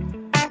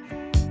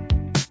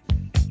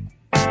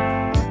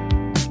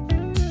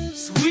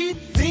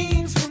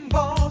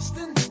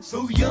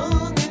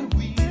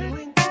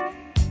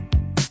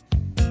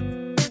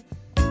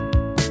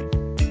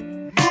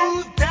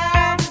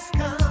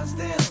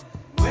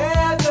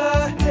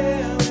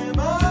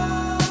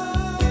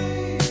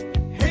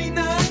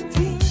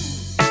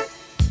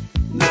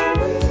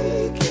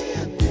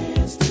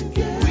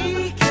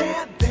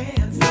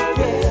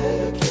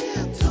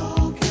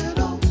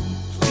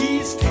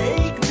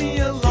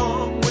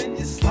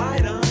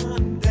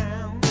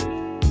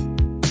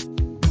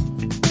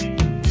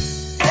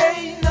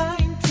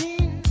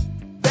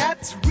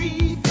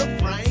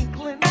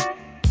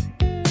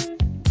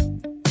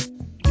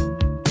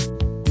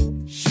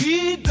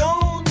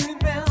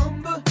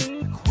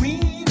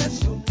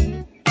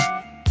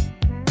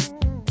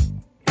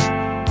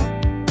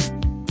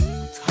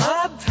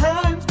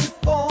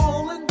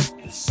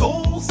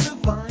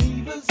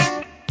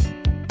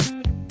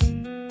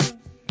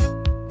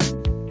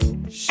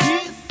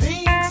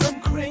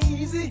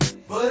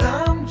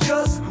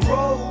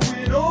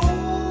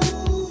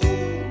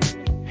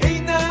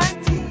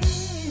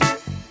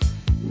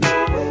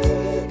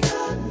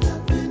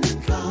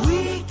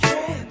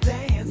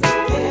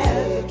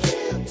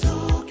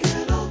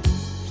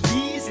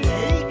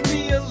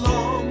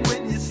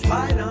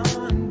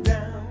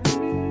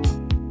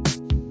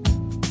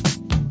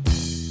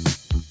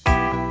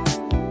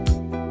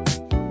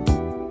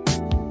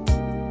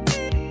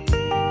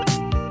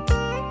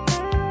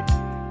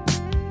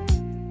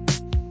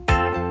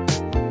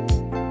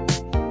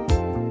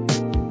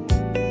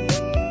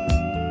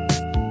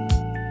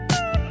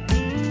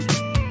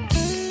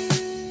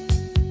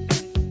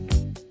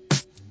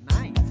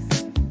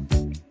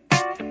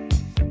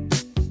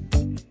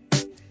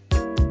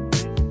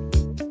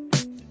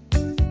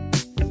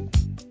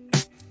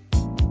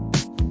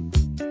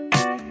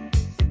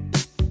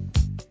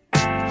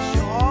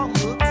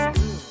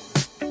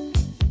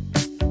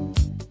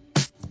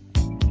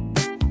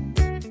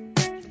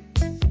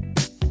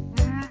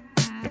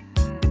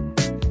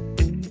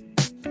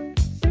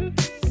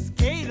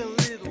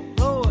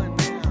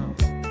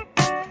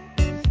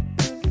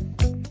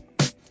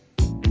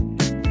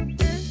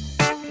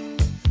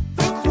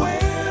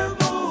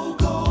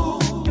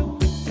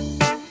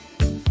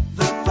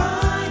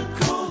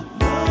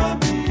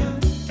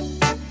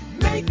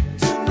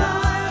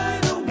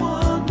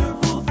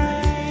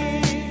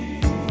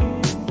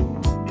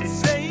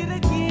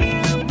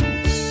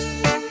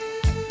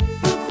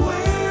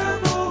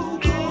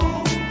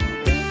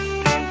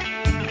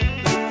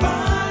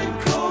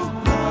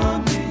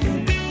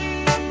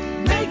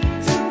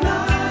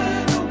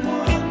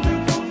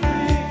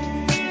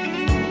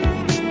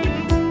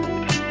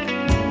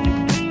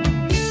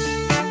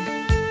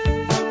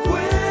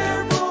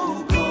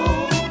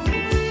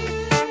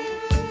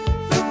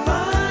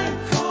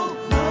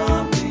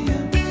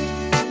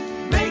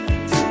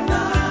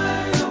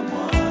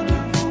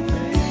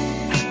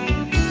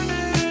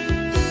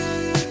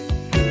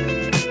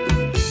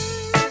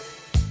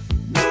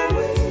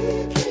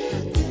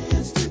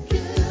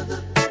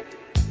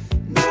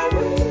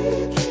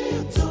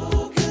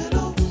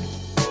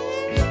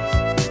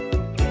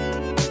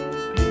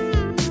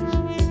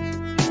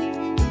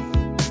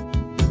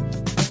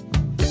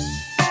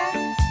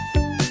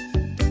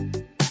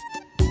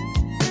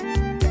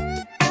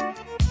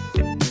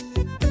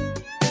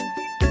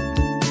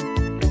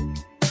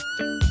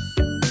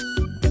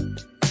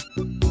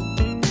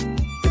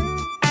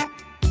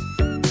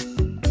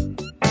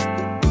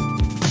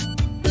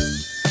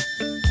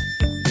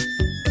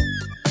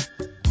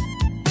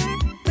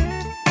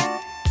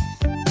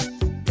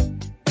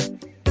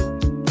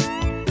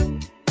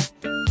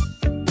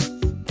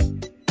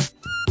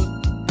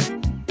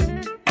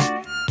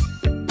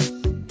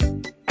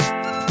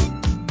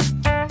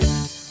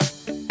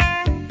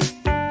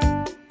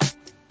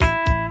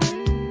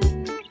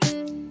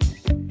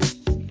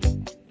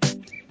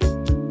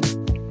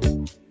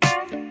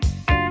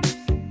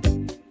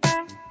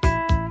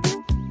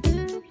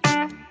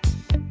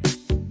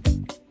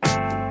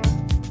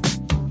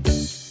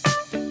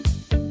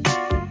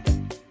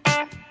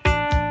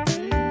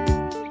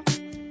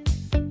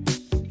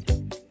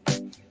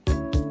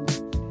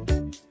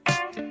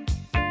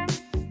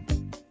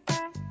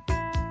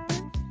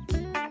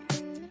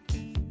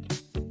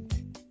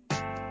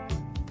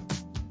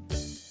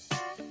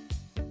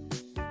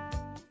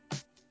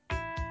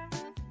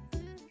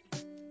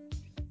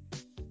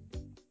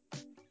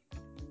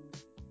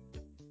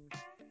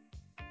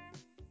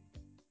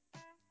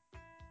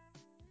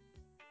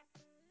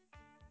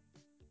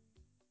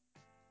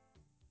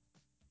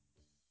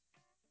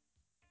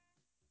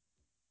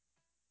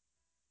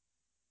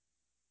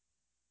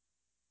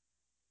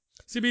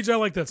See, Beach, I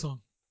like that song.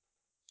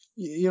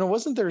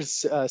 Wasn't there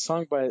a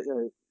song by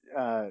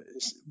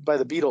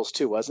the Beatles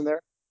too? Wasn't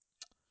there?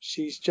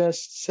 She's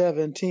just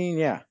 17.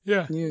 Yeah.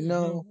 Yeah. You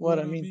know what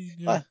I mean?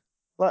 Yeah.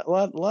 Lot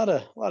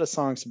of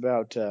songs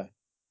about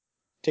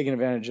taking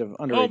advantage of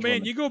underage Oh, man,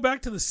 women. you go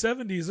back to the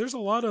 70s, there's a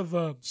lot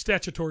of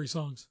statutory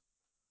songs.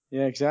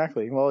 Yeah,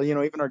 exactly. Well,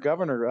 even our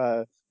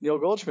governor, Neil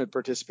Goldschmidt,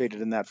 participated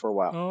in that for a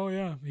while. Oh,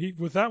 yeah.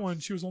 With that one,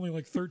 she was only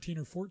like 13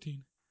 or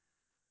 14.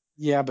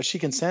 Yeah, but she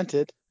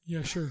consented.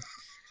 Yeah, sure.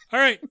 All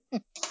right. All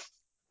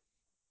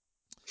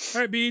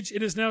right, Beach,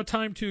 it is now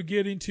time to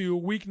get into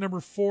week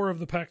number 4 of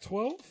the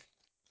Pac-12.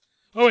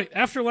 Oh, wait,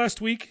 after last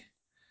week,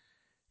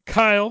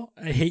 Kyle,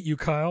 I hate you,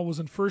 Kyle, was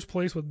in first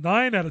place with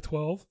 9 out of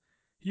 12.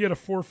 He had a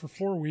 4 for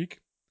 4 week.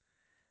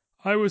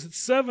 I was at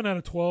 7 out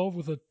of 12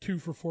 with a 2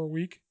 for 4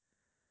 week.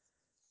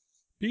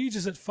 Beach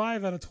is at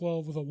 5 out of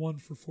 12 with a 1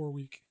 for 4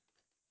 week.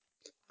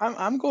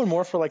 I'm going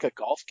more for like a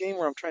golf game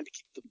where I'm trying to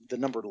keep the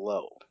number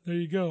low. There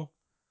you go.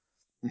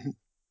 Mhm.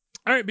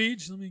 All right,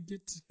 Beach, let me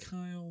get to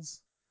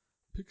Kyle's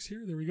picks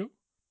here. There we go.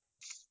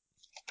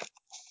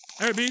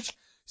 All right, Beach.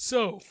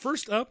 So,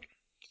 first up,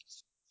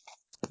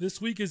 this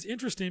week is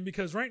interesting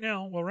because right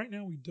now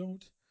we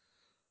don't.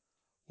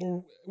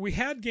 Well, we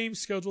had games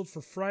scheduled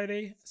for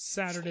Friday,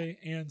 Saturday,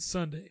 and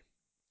Sunday,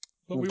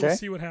 but we will Okay.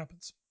 see what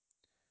happens.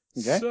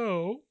 Okay.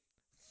 So,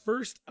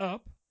 first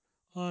up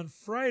on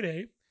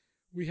Friday,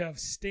 we have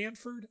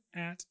Stanford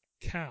at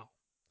Cal,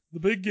 the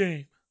big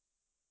game.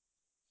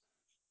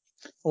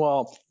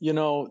 Well,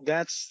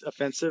 that's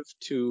offensive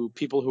to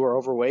people who are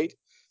overweight.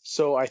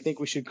 So I think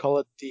we should call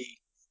it the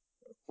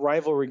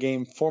rivalry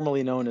game,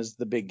 formerly known as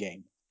the big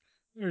game.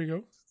 There you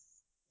go.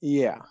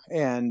 Yeah,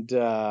 and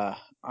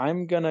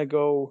I'm gonna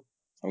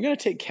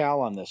take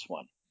Cal on this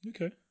one.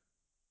 Okay.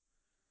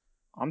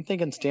 I'm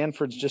thinking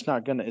Stanford's just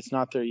it's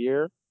not their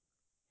year.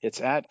 It's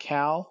at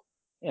Cal,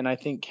 and I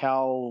think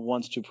Cal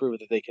wants to prove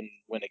that they can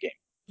win a game.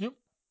 Yep.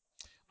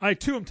 I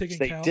too am taking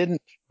Cal.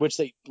 Which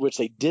they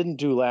didn't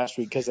do last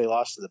week because they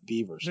lost to the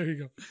Beavers. There you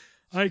go.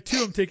 I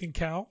too am taking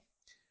Cal.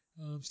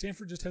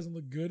 Stanford just hasn't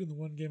looked good in the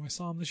one game I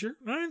saw him this year.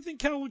 And I didn't think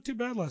Cal looked too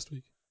bad last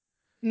week.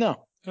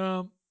 No.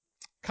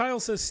 Kyle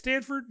says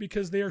Stanford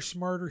because they are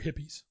smarter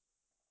hippies.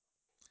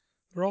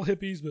 They're all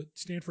hippies, but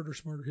Stanford are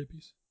smarter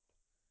hippies.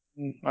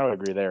 I would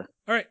agree there.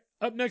 All right.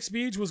 Up next,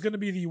 Beach, was going to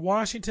be the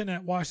Washington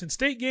at Washington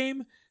State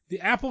game, the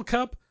Apple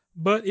Cup,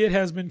 but it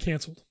has been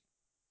canceled.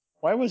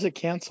 Why was it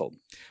canceled?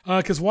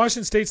 Because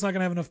Washington State's not going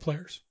to have enough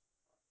players.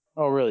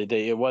 Oh, really?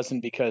 It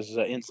wasn't because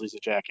Inslee's a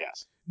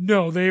jackass.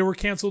 No, they were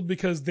canceled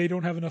because they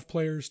don't have enough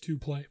players to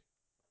play.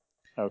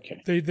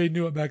 Okay. They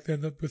knew it back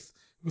then that with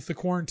the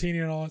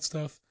quarantining and all that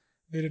stuff,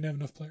 they didn't have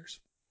enough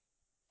players.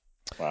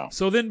 Wow.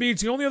 So then,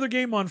 Beach, the only other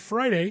game on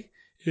Friday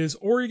is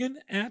Oregon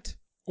at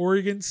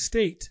Oregon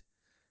State.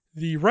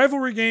 The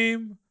rivalry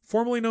game,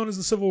 formerly known as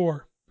the Civil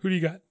War. Who do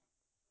you got?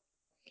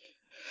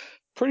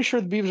 Pretty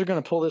sure the Beavs are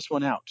going to pull this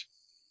one out.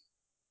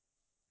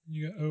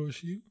 You got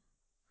OSU?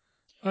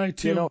 I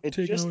too it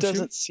just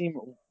doesn't seem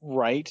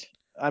right.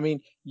 I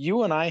mean,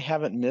 you and I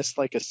haven't missed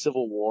like a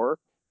Civil War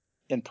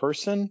in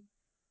person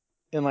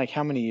in like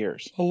how many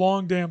years? A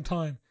long damn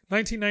time.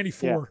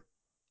 1994. Yeah.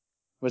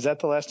 Was that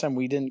the last time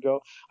we didn't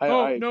go?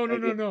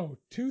 No.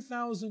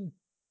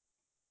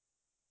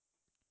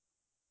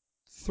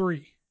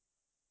 2003.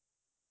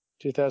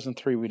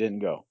 2003 we didn't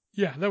go.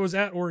 Yeah, that was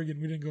at Oregon.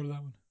 We didn't go to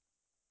that one.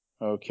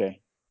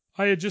 Okay.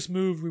 I had just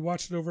moved. We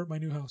watched it over at my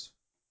new house.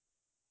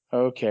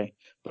 Okay.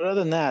 But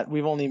other than that,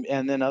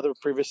 and then other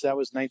previous, that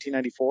was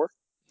 1994?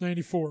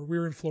 94. We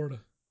were in Florida.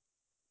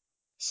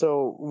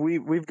 So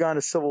we've gone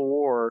to Civil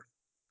War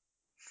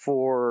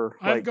for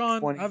I've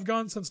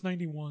gone since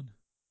 91.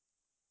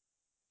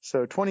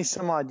 So 20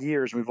 some odd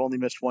years, we've only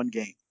missed one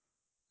game.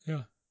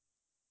 Yeah.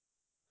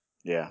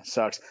 Yeah,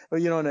 sucks.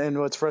 Well, and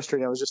what's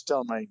frustrating, I was just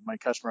telling my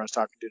customer I was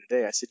talking to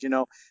today, I said,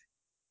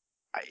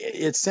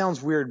 it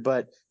sounds weird,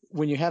 but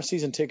when you have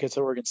season tickets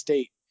at Oregon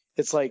State,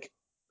 it's like,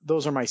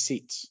 those are my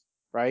seats,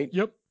 right?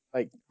 Yep.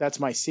 Like, that's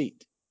my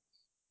seat.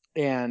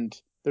 And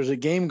there's a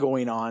game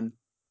going on.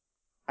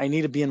 I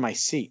need to be in my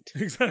seat.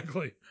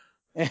 Exactly.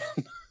 And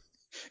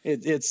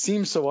it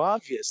seems so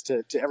obvious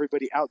to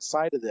everybody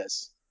outside of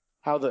this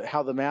how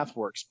the math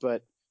works,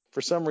 but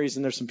for some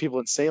reason there's some people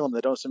in Salem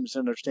that don't seem to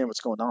understand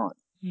what's going on.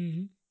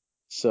 Mm-hmm.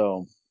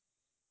 So,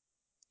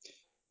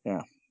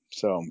 yeah.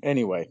 So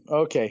anyway,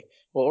 okay.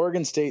 Well,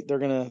 Oregon State, they're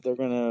gonna,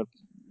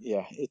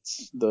 yeah,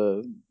 it's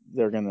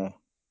gonna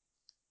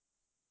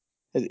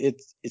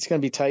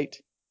be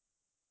tight,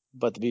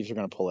 but the Beavs are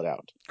gonna pull it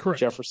out. Correct.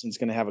 Jefferson's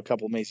gonna have a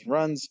couple amazing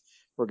runs.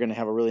 We're gonna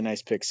have a really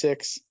nice pick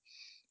six,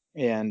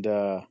 and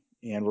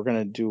we're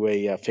gonna do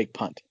a fake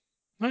punt.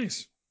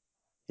 Nice.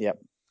 Yep.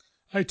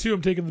 I too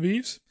am taking the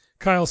Beavs.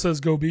 Kyle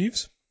says go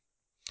Beavs.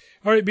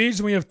 All right, Beavs,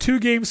 and we have 2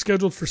 games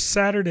scheduled for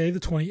Saturday, the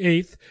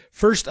 28th.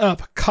 First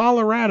up,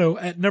 Colorado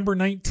at number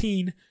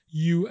 19,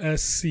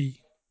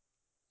 USC.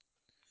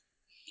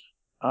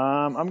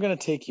 I'm going to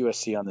take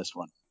USC on this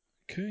one.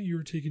 Okay, you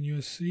are taking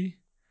USC.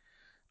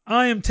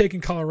 I am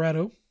taking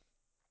Colorado.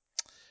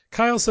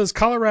 Kyle says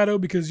Colorado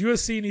because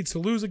USC needs to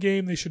lose a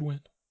game they should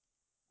win.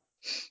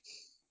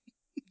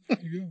 There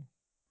you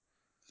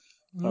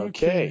go.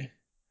 Okay.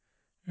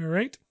 All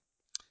right.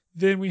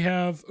 Then we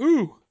have,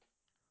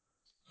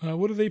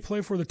 what do they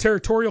play for? The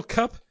Territorial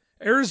Cup.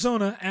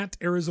 Arizona at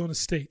Arizona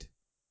State.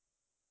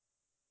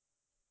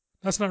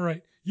 That's not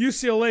right.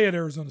 UCLA at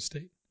Arizona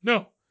State.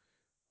 No.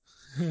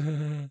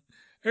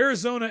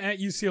 Arizona at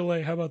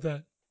UCLA. How about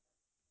that?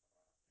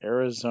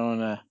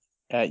 Arizona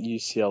at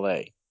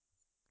UCLA.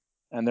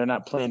 And they're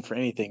not playing for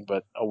anything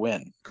but a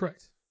win.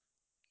 Correct.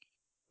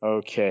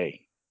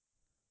 Okay.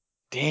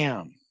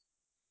 Damn.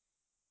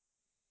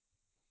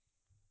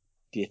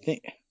 Do you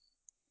think?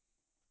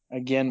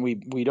 Again,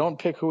 we don't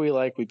pick who we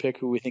like. We pick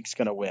who we think is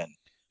going to win.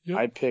 Yep.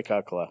 I pick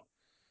UCLA.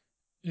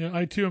 Yeah,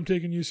 I too am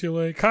taking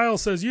UCLA. Kyle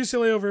says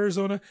UCLA over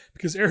Arizona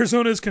because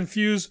Arizona is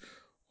confused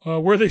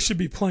where they should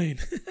be playing.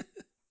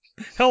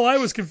 Hell, I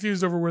was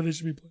confused over where they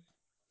should be playing.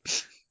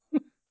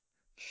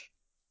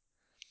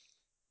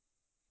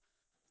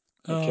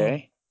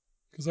 Okay.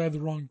 Because I had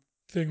the wrong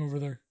thing over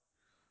there.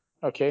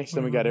 Okay, so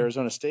we got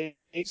Arizona State.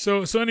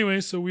 So anyway,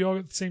 we all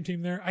got the same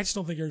team there. I just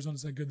don't think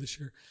Arizona's that good this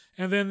year.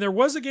 And then there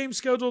was a game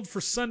scheduled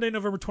for Sunday,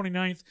 November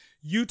 29th,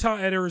 Utah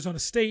at Arizona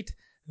State.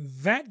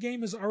 That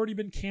game has already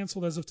been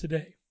canceled as of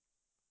today.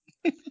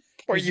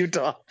 Poor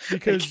Utah.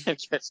 Because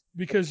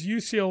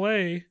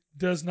UCLA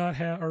does not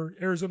have, or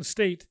Arizona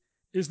State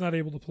is not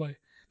able to play.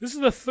 This is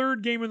the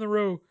third game in a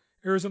row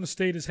Arizona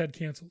State has had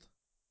canceled.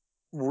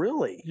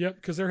 Really? Yep,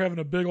 because they're having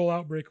a big old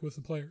outbreak with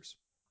the players.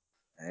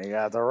 They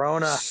got the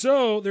Rona.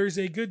 So there's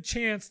a good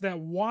chance that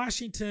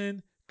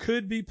Washington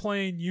could be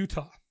playing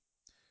Utah.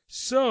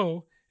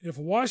 So if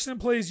Washington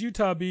plays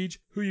Utah, Beach,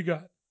 who you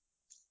got?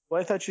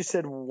 Well, I thought you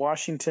said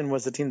Washington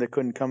was the team that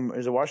couldn't come.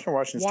 Is it Washington or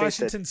Washington State?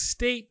 Washington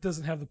State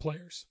doesn't have the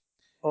players.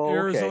 Oh, okay.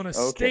 Arizona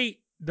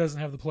State doesn't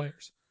have the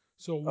players.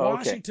 So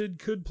Washington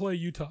could play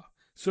Utah.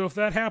 So if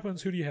that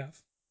happens, who do you have?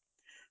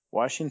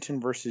 Washington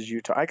versus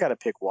Utah. I got to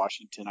pick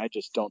Washington. I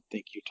just don't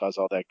think Utah's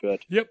all that good.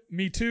 Yep,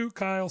 me too.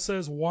 Kyle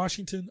says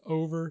Washington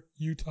over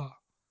Utah.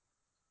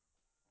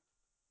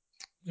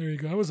 There you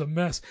go. That was a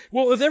mess.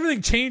 Well, with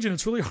everything changing,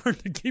 it's really hard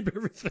to keep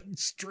everything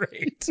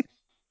straight.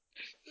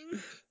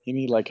 You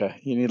need like a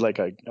you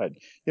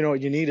know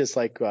what you need is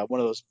like one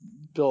of those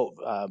built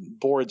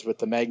boards with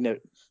the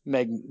magnet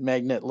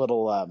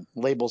little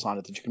labels on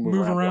it that you can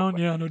move around.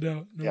 Yeah, no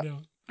doubt. No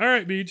doubt. All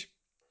right, Beach.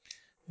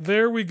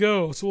 There we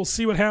go. So we'll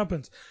see what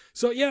happens.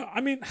 So yeah,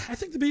 I mean, I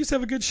think the Bees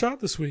have a good shot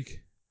this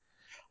week.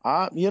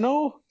 I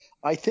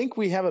think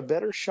we have a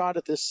better shot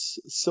at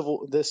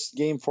this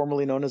game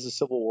formerly known as the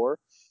Civil War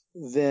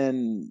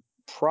than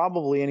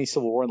probably any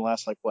Civil War in the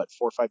last 4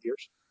 or 5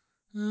 years.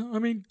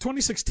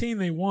 2016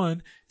 they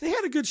won. They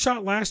had a good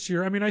shot last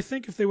year. I mean, I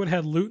think if they would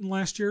have had Luton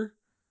last year,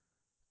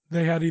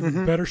 they had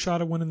even better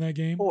shot of winning that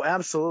game. Oh,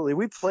 absolutely.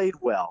 We played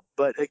well,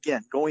 but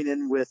again, going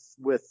in with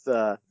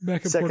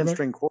second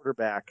string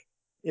quarterback,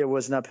 it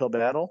was an uphill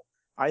battle.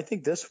 I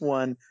think this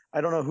one, I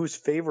don't know who's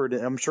favored.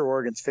 I'm sure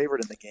Oregon's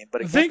favored in the game,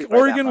 but I think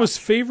Oregon was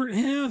favored.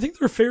 Yeah, I think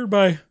they were favored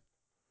by,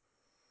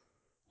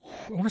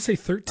 I want to say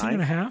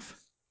 13.5.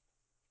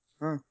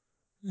 Huh.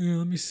 Yeah,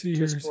 let me see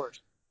here.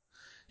 Scores.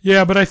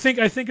 Yeah, but I think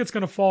it's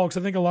going to fall because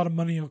I think a lot of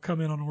money will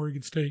come in on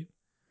Oregon State,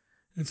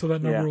 and so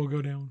that number will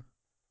go down.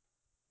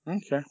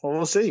 Okay, well,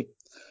 we'll see.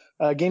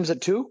 Games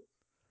at 2?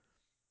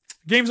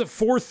 Games at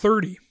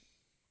 4:30.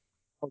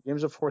 Oh,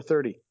 games at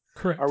 4:30.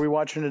 Correct. Are we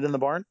watching it in the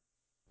barn?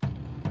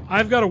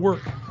 I've got to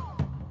work.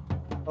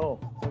 Oh,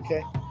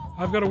 okay.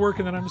 I've got to work,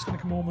 and then I'm just going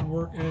to come home and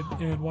work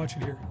and watch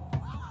it here.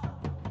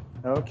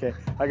 Okay.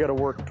 I got to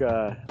work.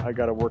 I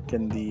got to work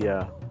in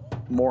the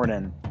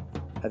morning.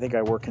 I think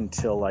I work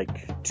until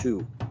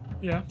 2.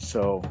 Yeah.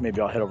 So maybe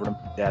I'll head over to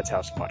my dad's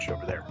house and watch it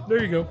over there.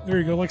 There you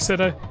go. Like I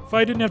said, if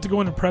I didn't have to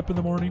go in and prep in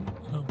the morning,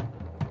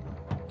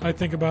 I'd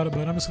think about it,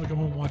 but I'm just going to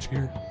come home and watch it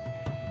here.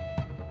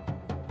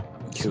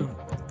 Cool.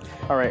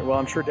 All right. Well,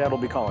 I'm sure Dad will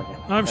be calling you.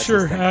 I'm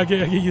sure. I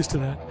get used to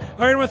that.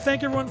 All right. I want to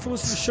thank everyone for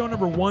listening to show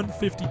number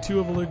 152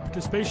 of Illegal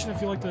Participation.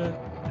 If you'd like to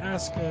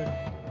ask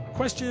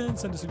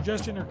questions, send a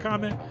suggestion or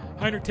comment,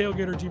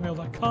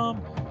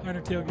 HeinerTailgater@gmail.com,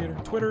 HeinerTailgater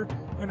on Twitter,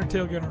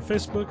 HeinerTailgater on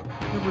Facebook.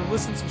 Remember to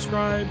listen,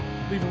 subscribe,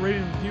 leave a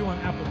rating and review on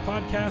Apple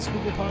Podcasts,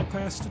 Google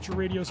Podcasts, Stitcher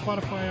Radio,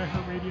 Spotify,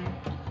 iHeartRadio.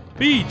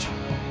 Beach.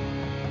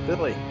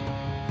 Billy.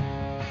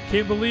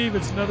 Can't believe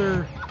it's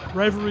another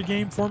rivalry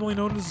game formerly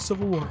known as the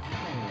Civil War.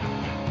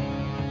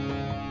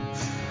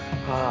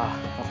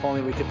 If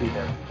only we could be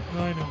there.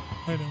 I know.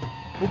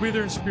 We'll be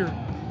there in spirit.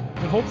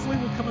 And hopefully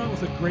we'll come out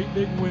with a great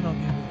big win on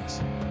the end of this.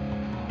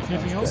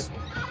 Anything else?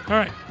 Good. All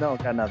right. No,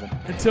 got nothing.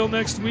 Until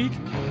next week,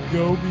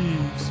 go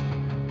Bees.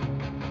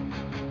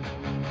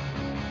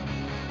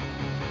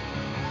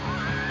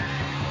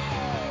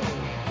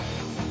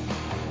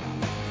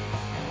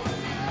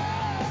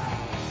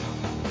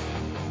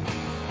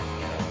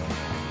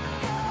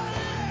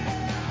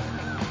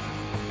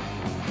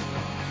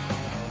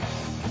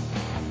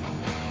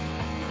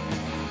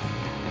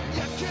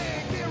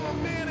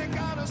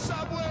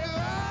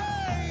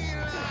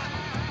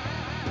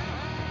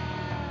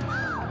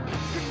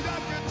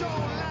 Conductor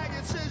don't like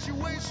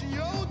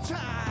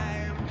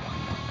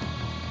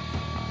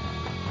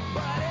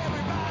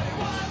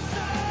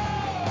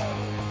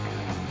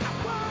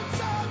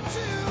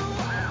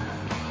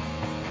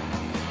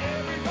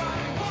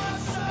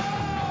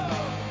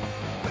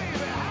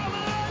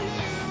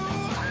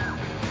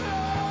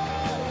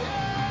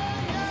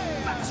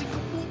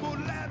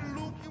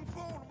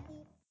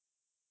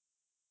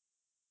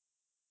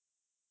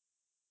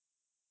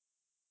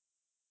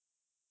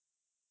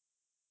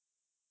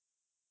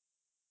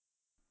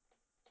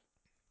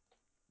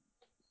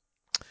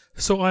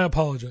So I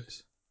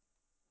apologize.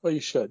 Well,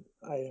 you should.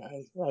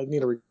 I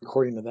need a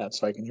recording of that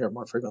so I can hear it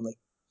more frequently.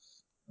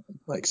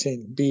 Like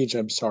saying, Beej,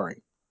 I'm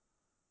sorry.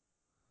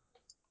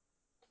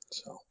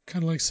 So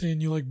Kind of like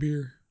saying you like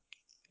beer.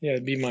 yeah,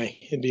 it'd be my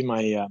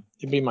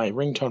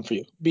ringtone for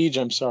you. Beej,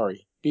 I'm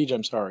sorry. Beej,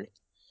 I'm sorry.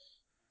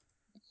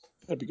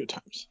 That'd be good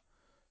times.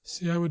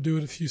 See, I would do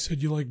it if you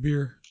said you like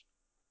beer.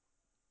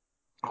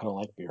 I don't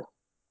like beer.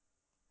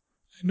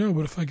 I know,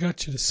 but if I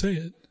got you to say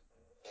it.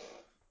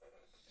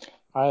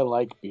 I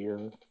like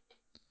beer.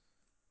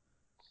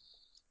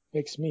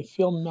 Makes me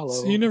feel mellow.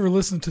 See, you never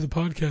listened to the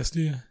podcast,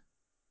 do you?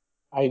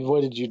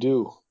 What did you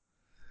do?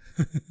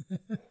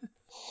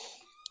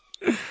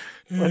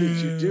 What did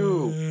you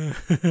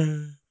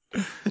do?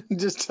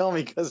 Just tell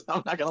me, because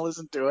I'm not going to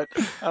listen to it.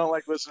 I don't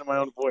like listening to my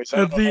own voice.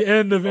 At the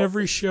end of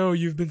every show,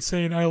 you've been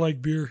saying, I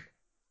like beer.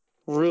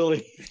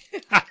 Really?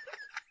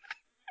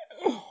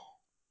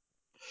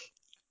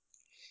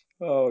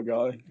 Oh,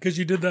 God. Because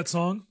you did that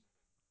song.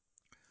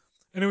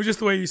 And it was just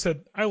the way you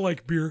said, I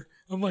like beer.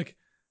 I'm like,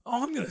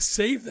 oh, I'm going to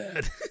save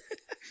that.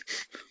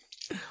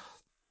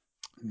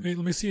 Wait,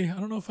 let me see. I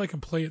don't know if I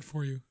can play it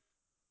for you.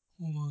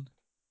 Hold on.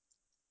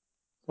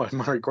 What,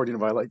 am I recording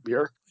if I like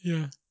beer?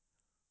 Yeah.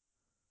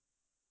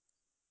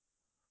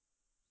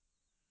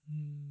 Let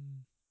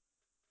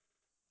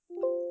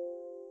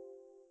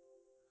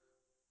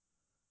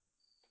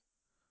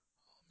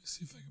me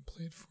see if I can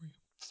play it for you.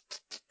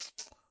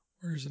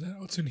 Where is it at?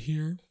 Oh, it's in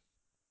here.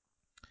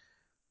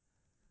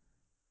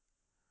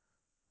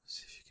 Let's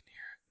see if you can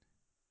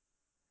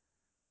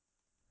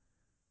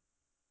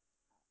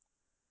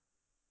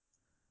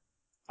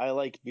hear I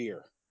like beer.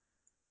 it.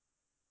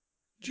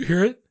 Did you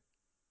hear it?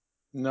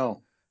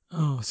 No.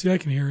 Oh, see, I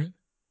can hear it.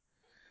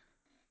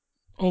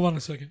 Hold on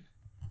a second.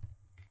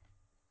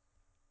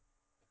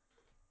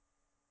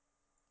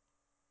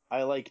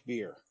 I like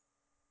beer.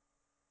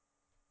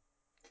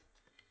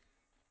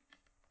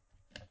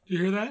 Did you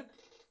hear that?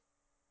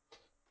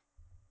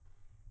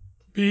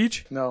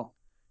 Beach? No.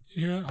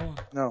 You hear that? Hold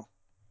on. No.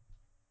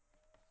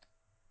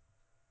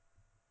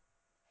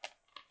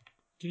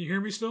 Can you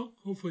hear me still?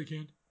 Hopefully you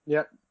can.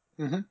 Yep.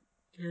 Mm-hmm.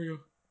 Here we go.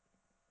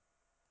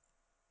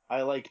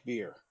 I like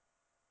beer.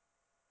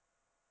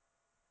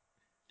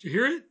 Did you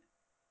hear it?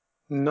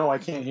 No, I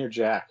can't hear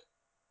Jack.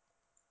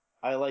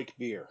 I like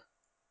beer.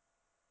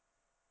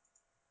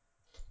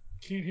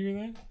 Can't hear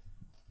that?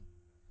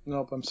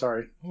 Nope, I'm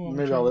sorry. Hold on,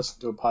 Maybe I'll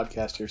listen to a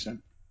podcast here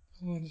soon.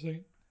 Hold on a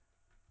second.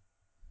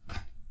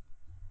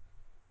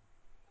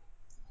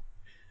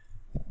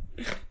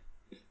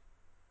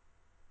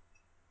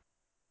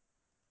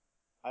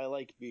 I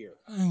like beer.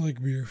 I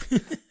like beer.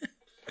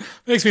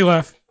 Makes me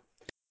laugh.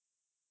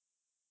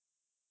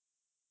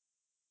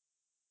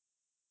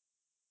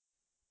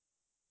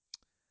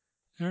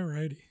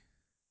 Alrighty.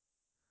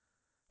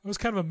 I was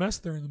kind of a mess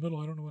there in the middle.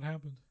 I don't know what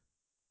happened.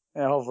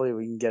 Yeah, hopefully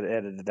we can get it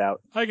edited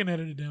out. I can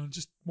edit it down.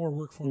 Just more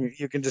work for me.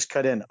 You can just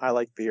cut in, I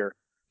like beer.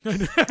 Or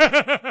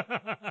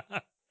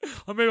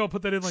maybe I'll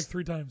put that in like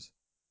 3 times.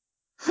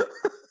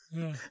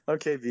 Yeah.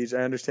 Okay, Beej,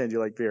 I understand you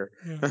like beer.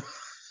 Yeah.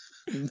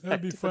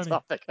 That'd be funny.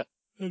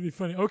 That'd be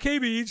funny. Okay,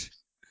 Beach.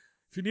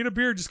 If you need a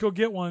beer, just go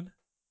get one.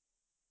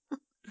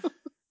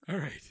 All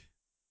right.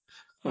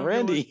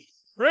 Randy.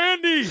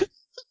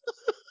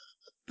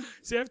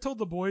 See, I've told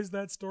the boys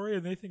that story,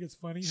 and they think it's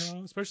funny,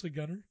 huh? Especially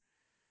Gunner.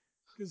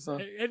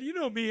 And you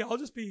know me,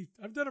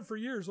 I've done it for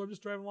years, so I'm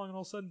just driving along, and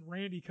all of a sudden,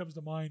 Randy comes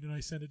to mind, and I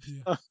send it to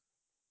you.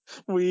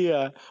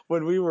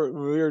 When we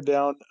were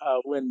down,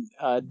 when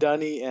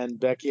Dunny and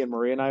Becky and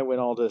Maria and I went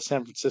all to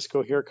San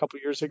Francisco here a couple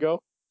years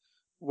ago,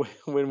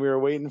 when we were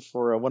waiting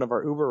for one of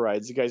our Uber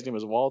rides, the guy's name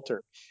was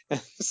Walter. And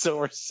so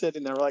we're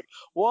sitting there, we're like,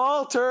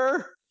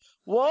 Walter!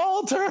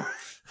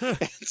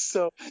 And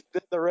so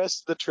then the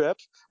rest of the trip,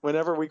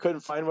 whenever we couldn't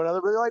find one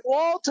another, we were like,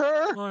 Walter!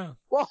 Oh,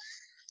 yeah.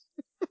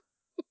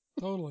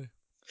 Totally.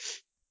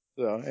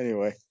 So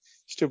anyway,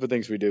 stupid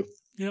things we do.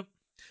 Yep.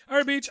 All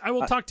right, Beach, I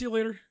will talk to you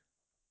later.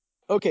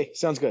 Okay,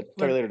 sounds good.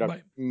 Talk to you later, Doc.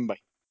 Bye. Bye.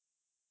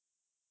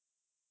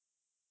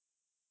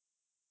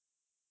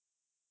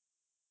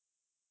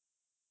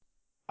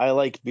 I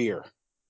like beer.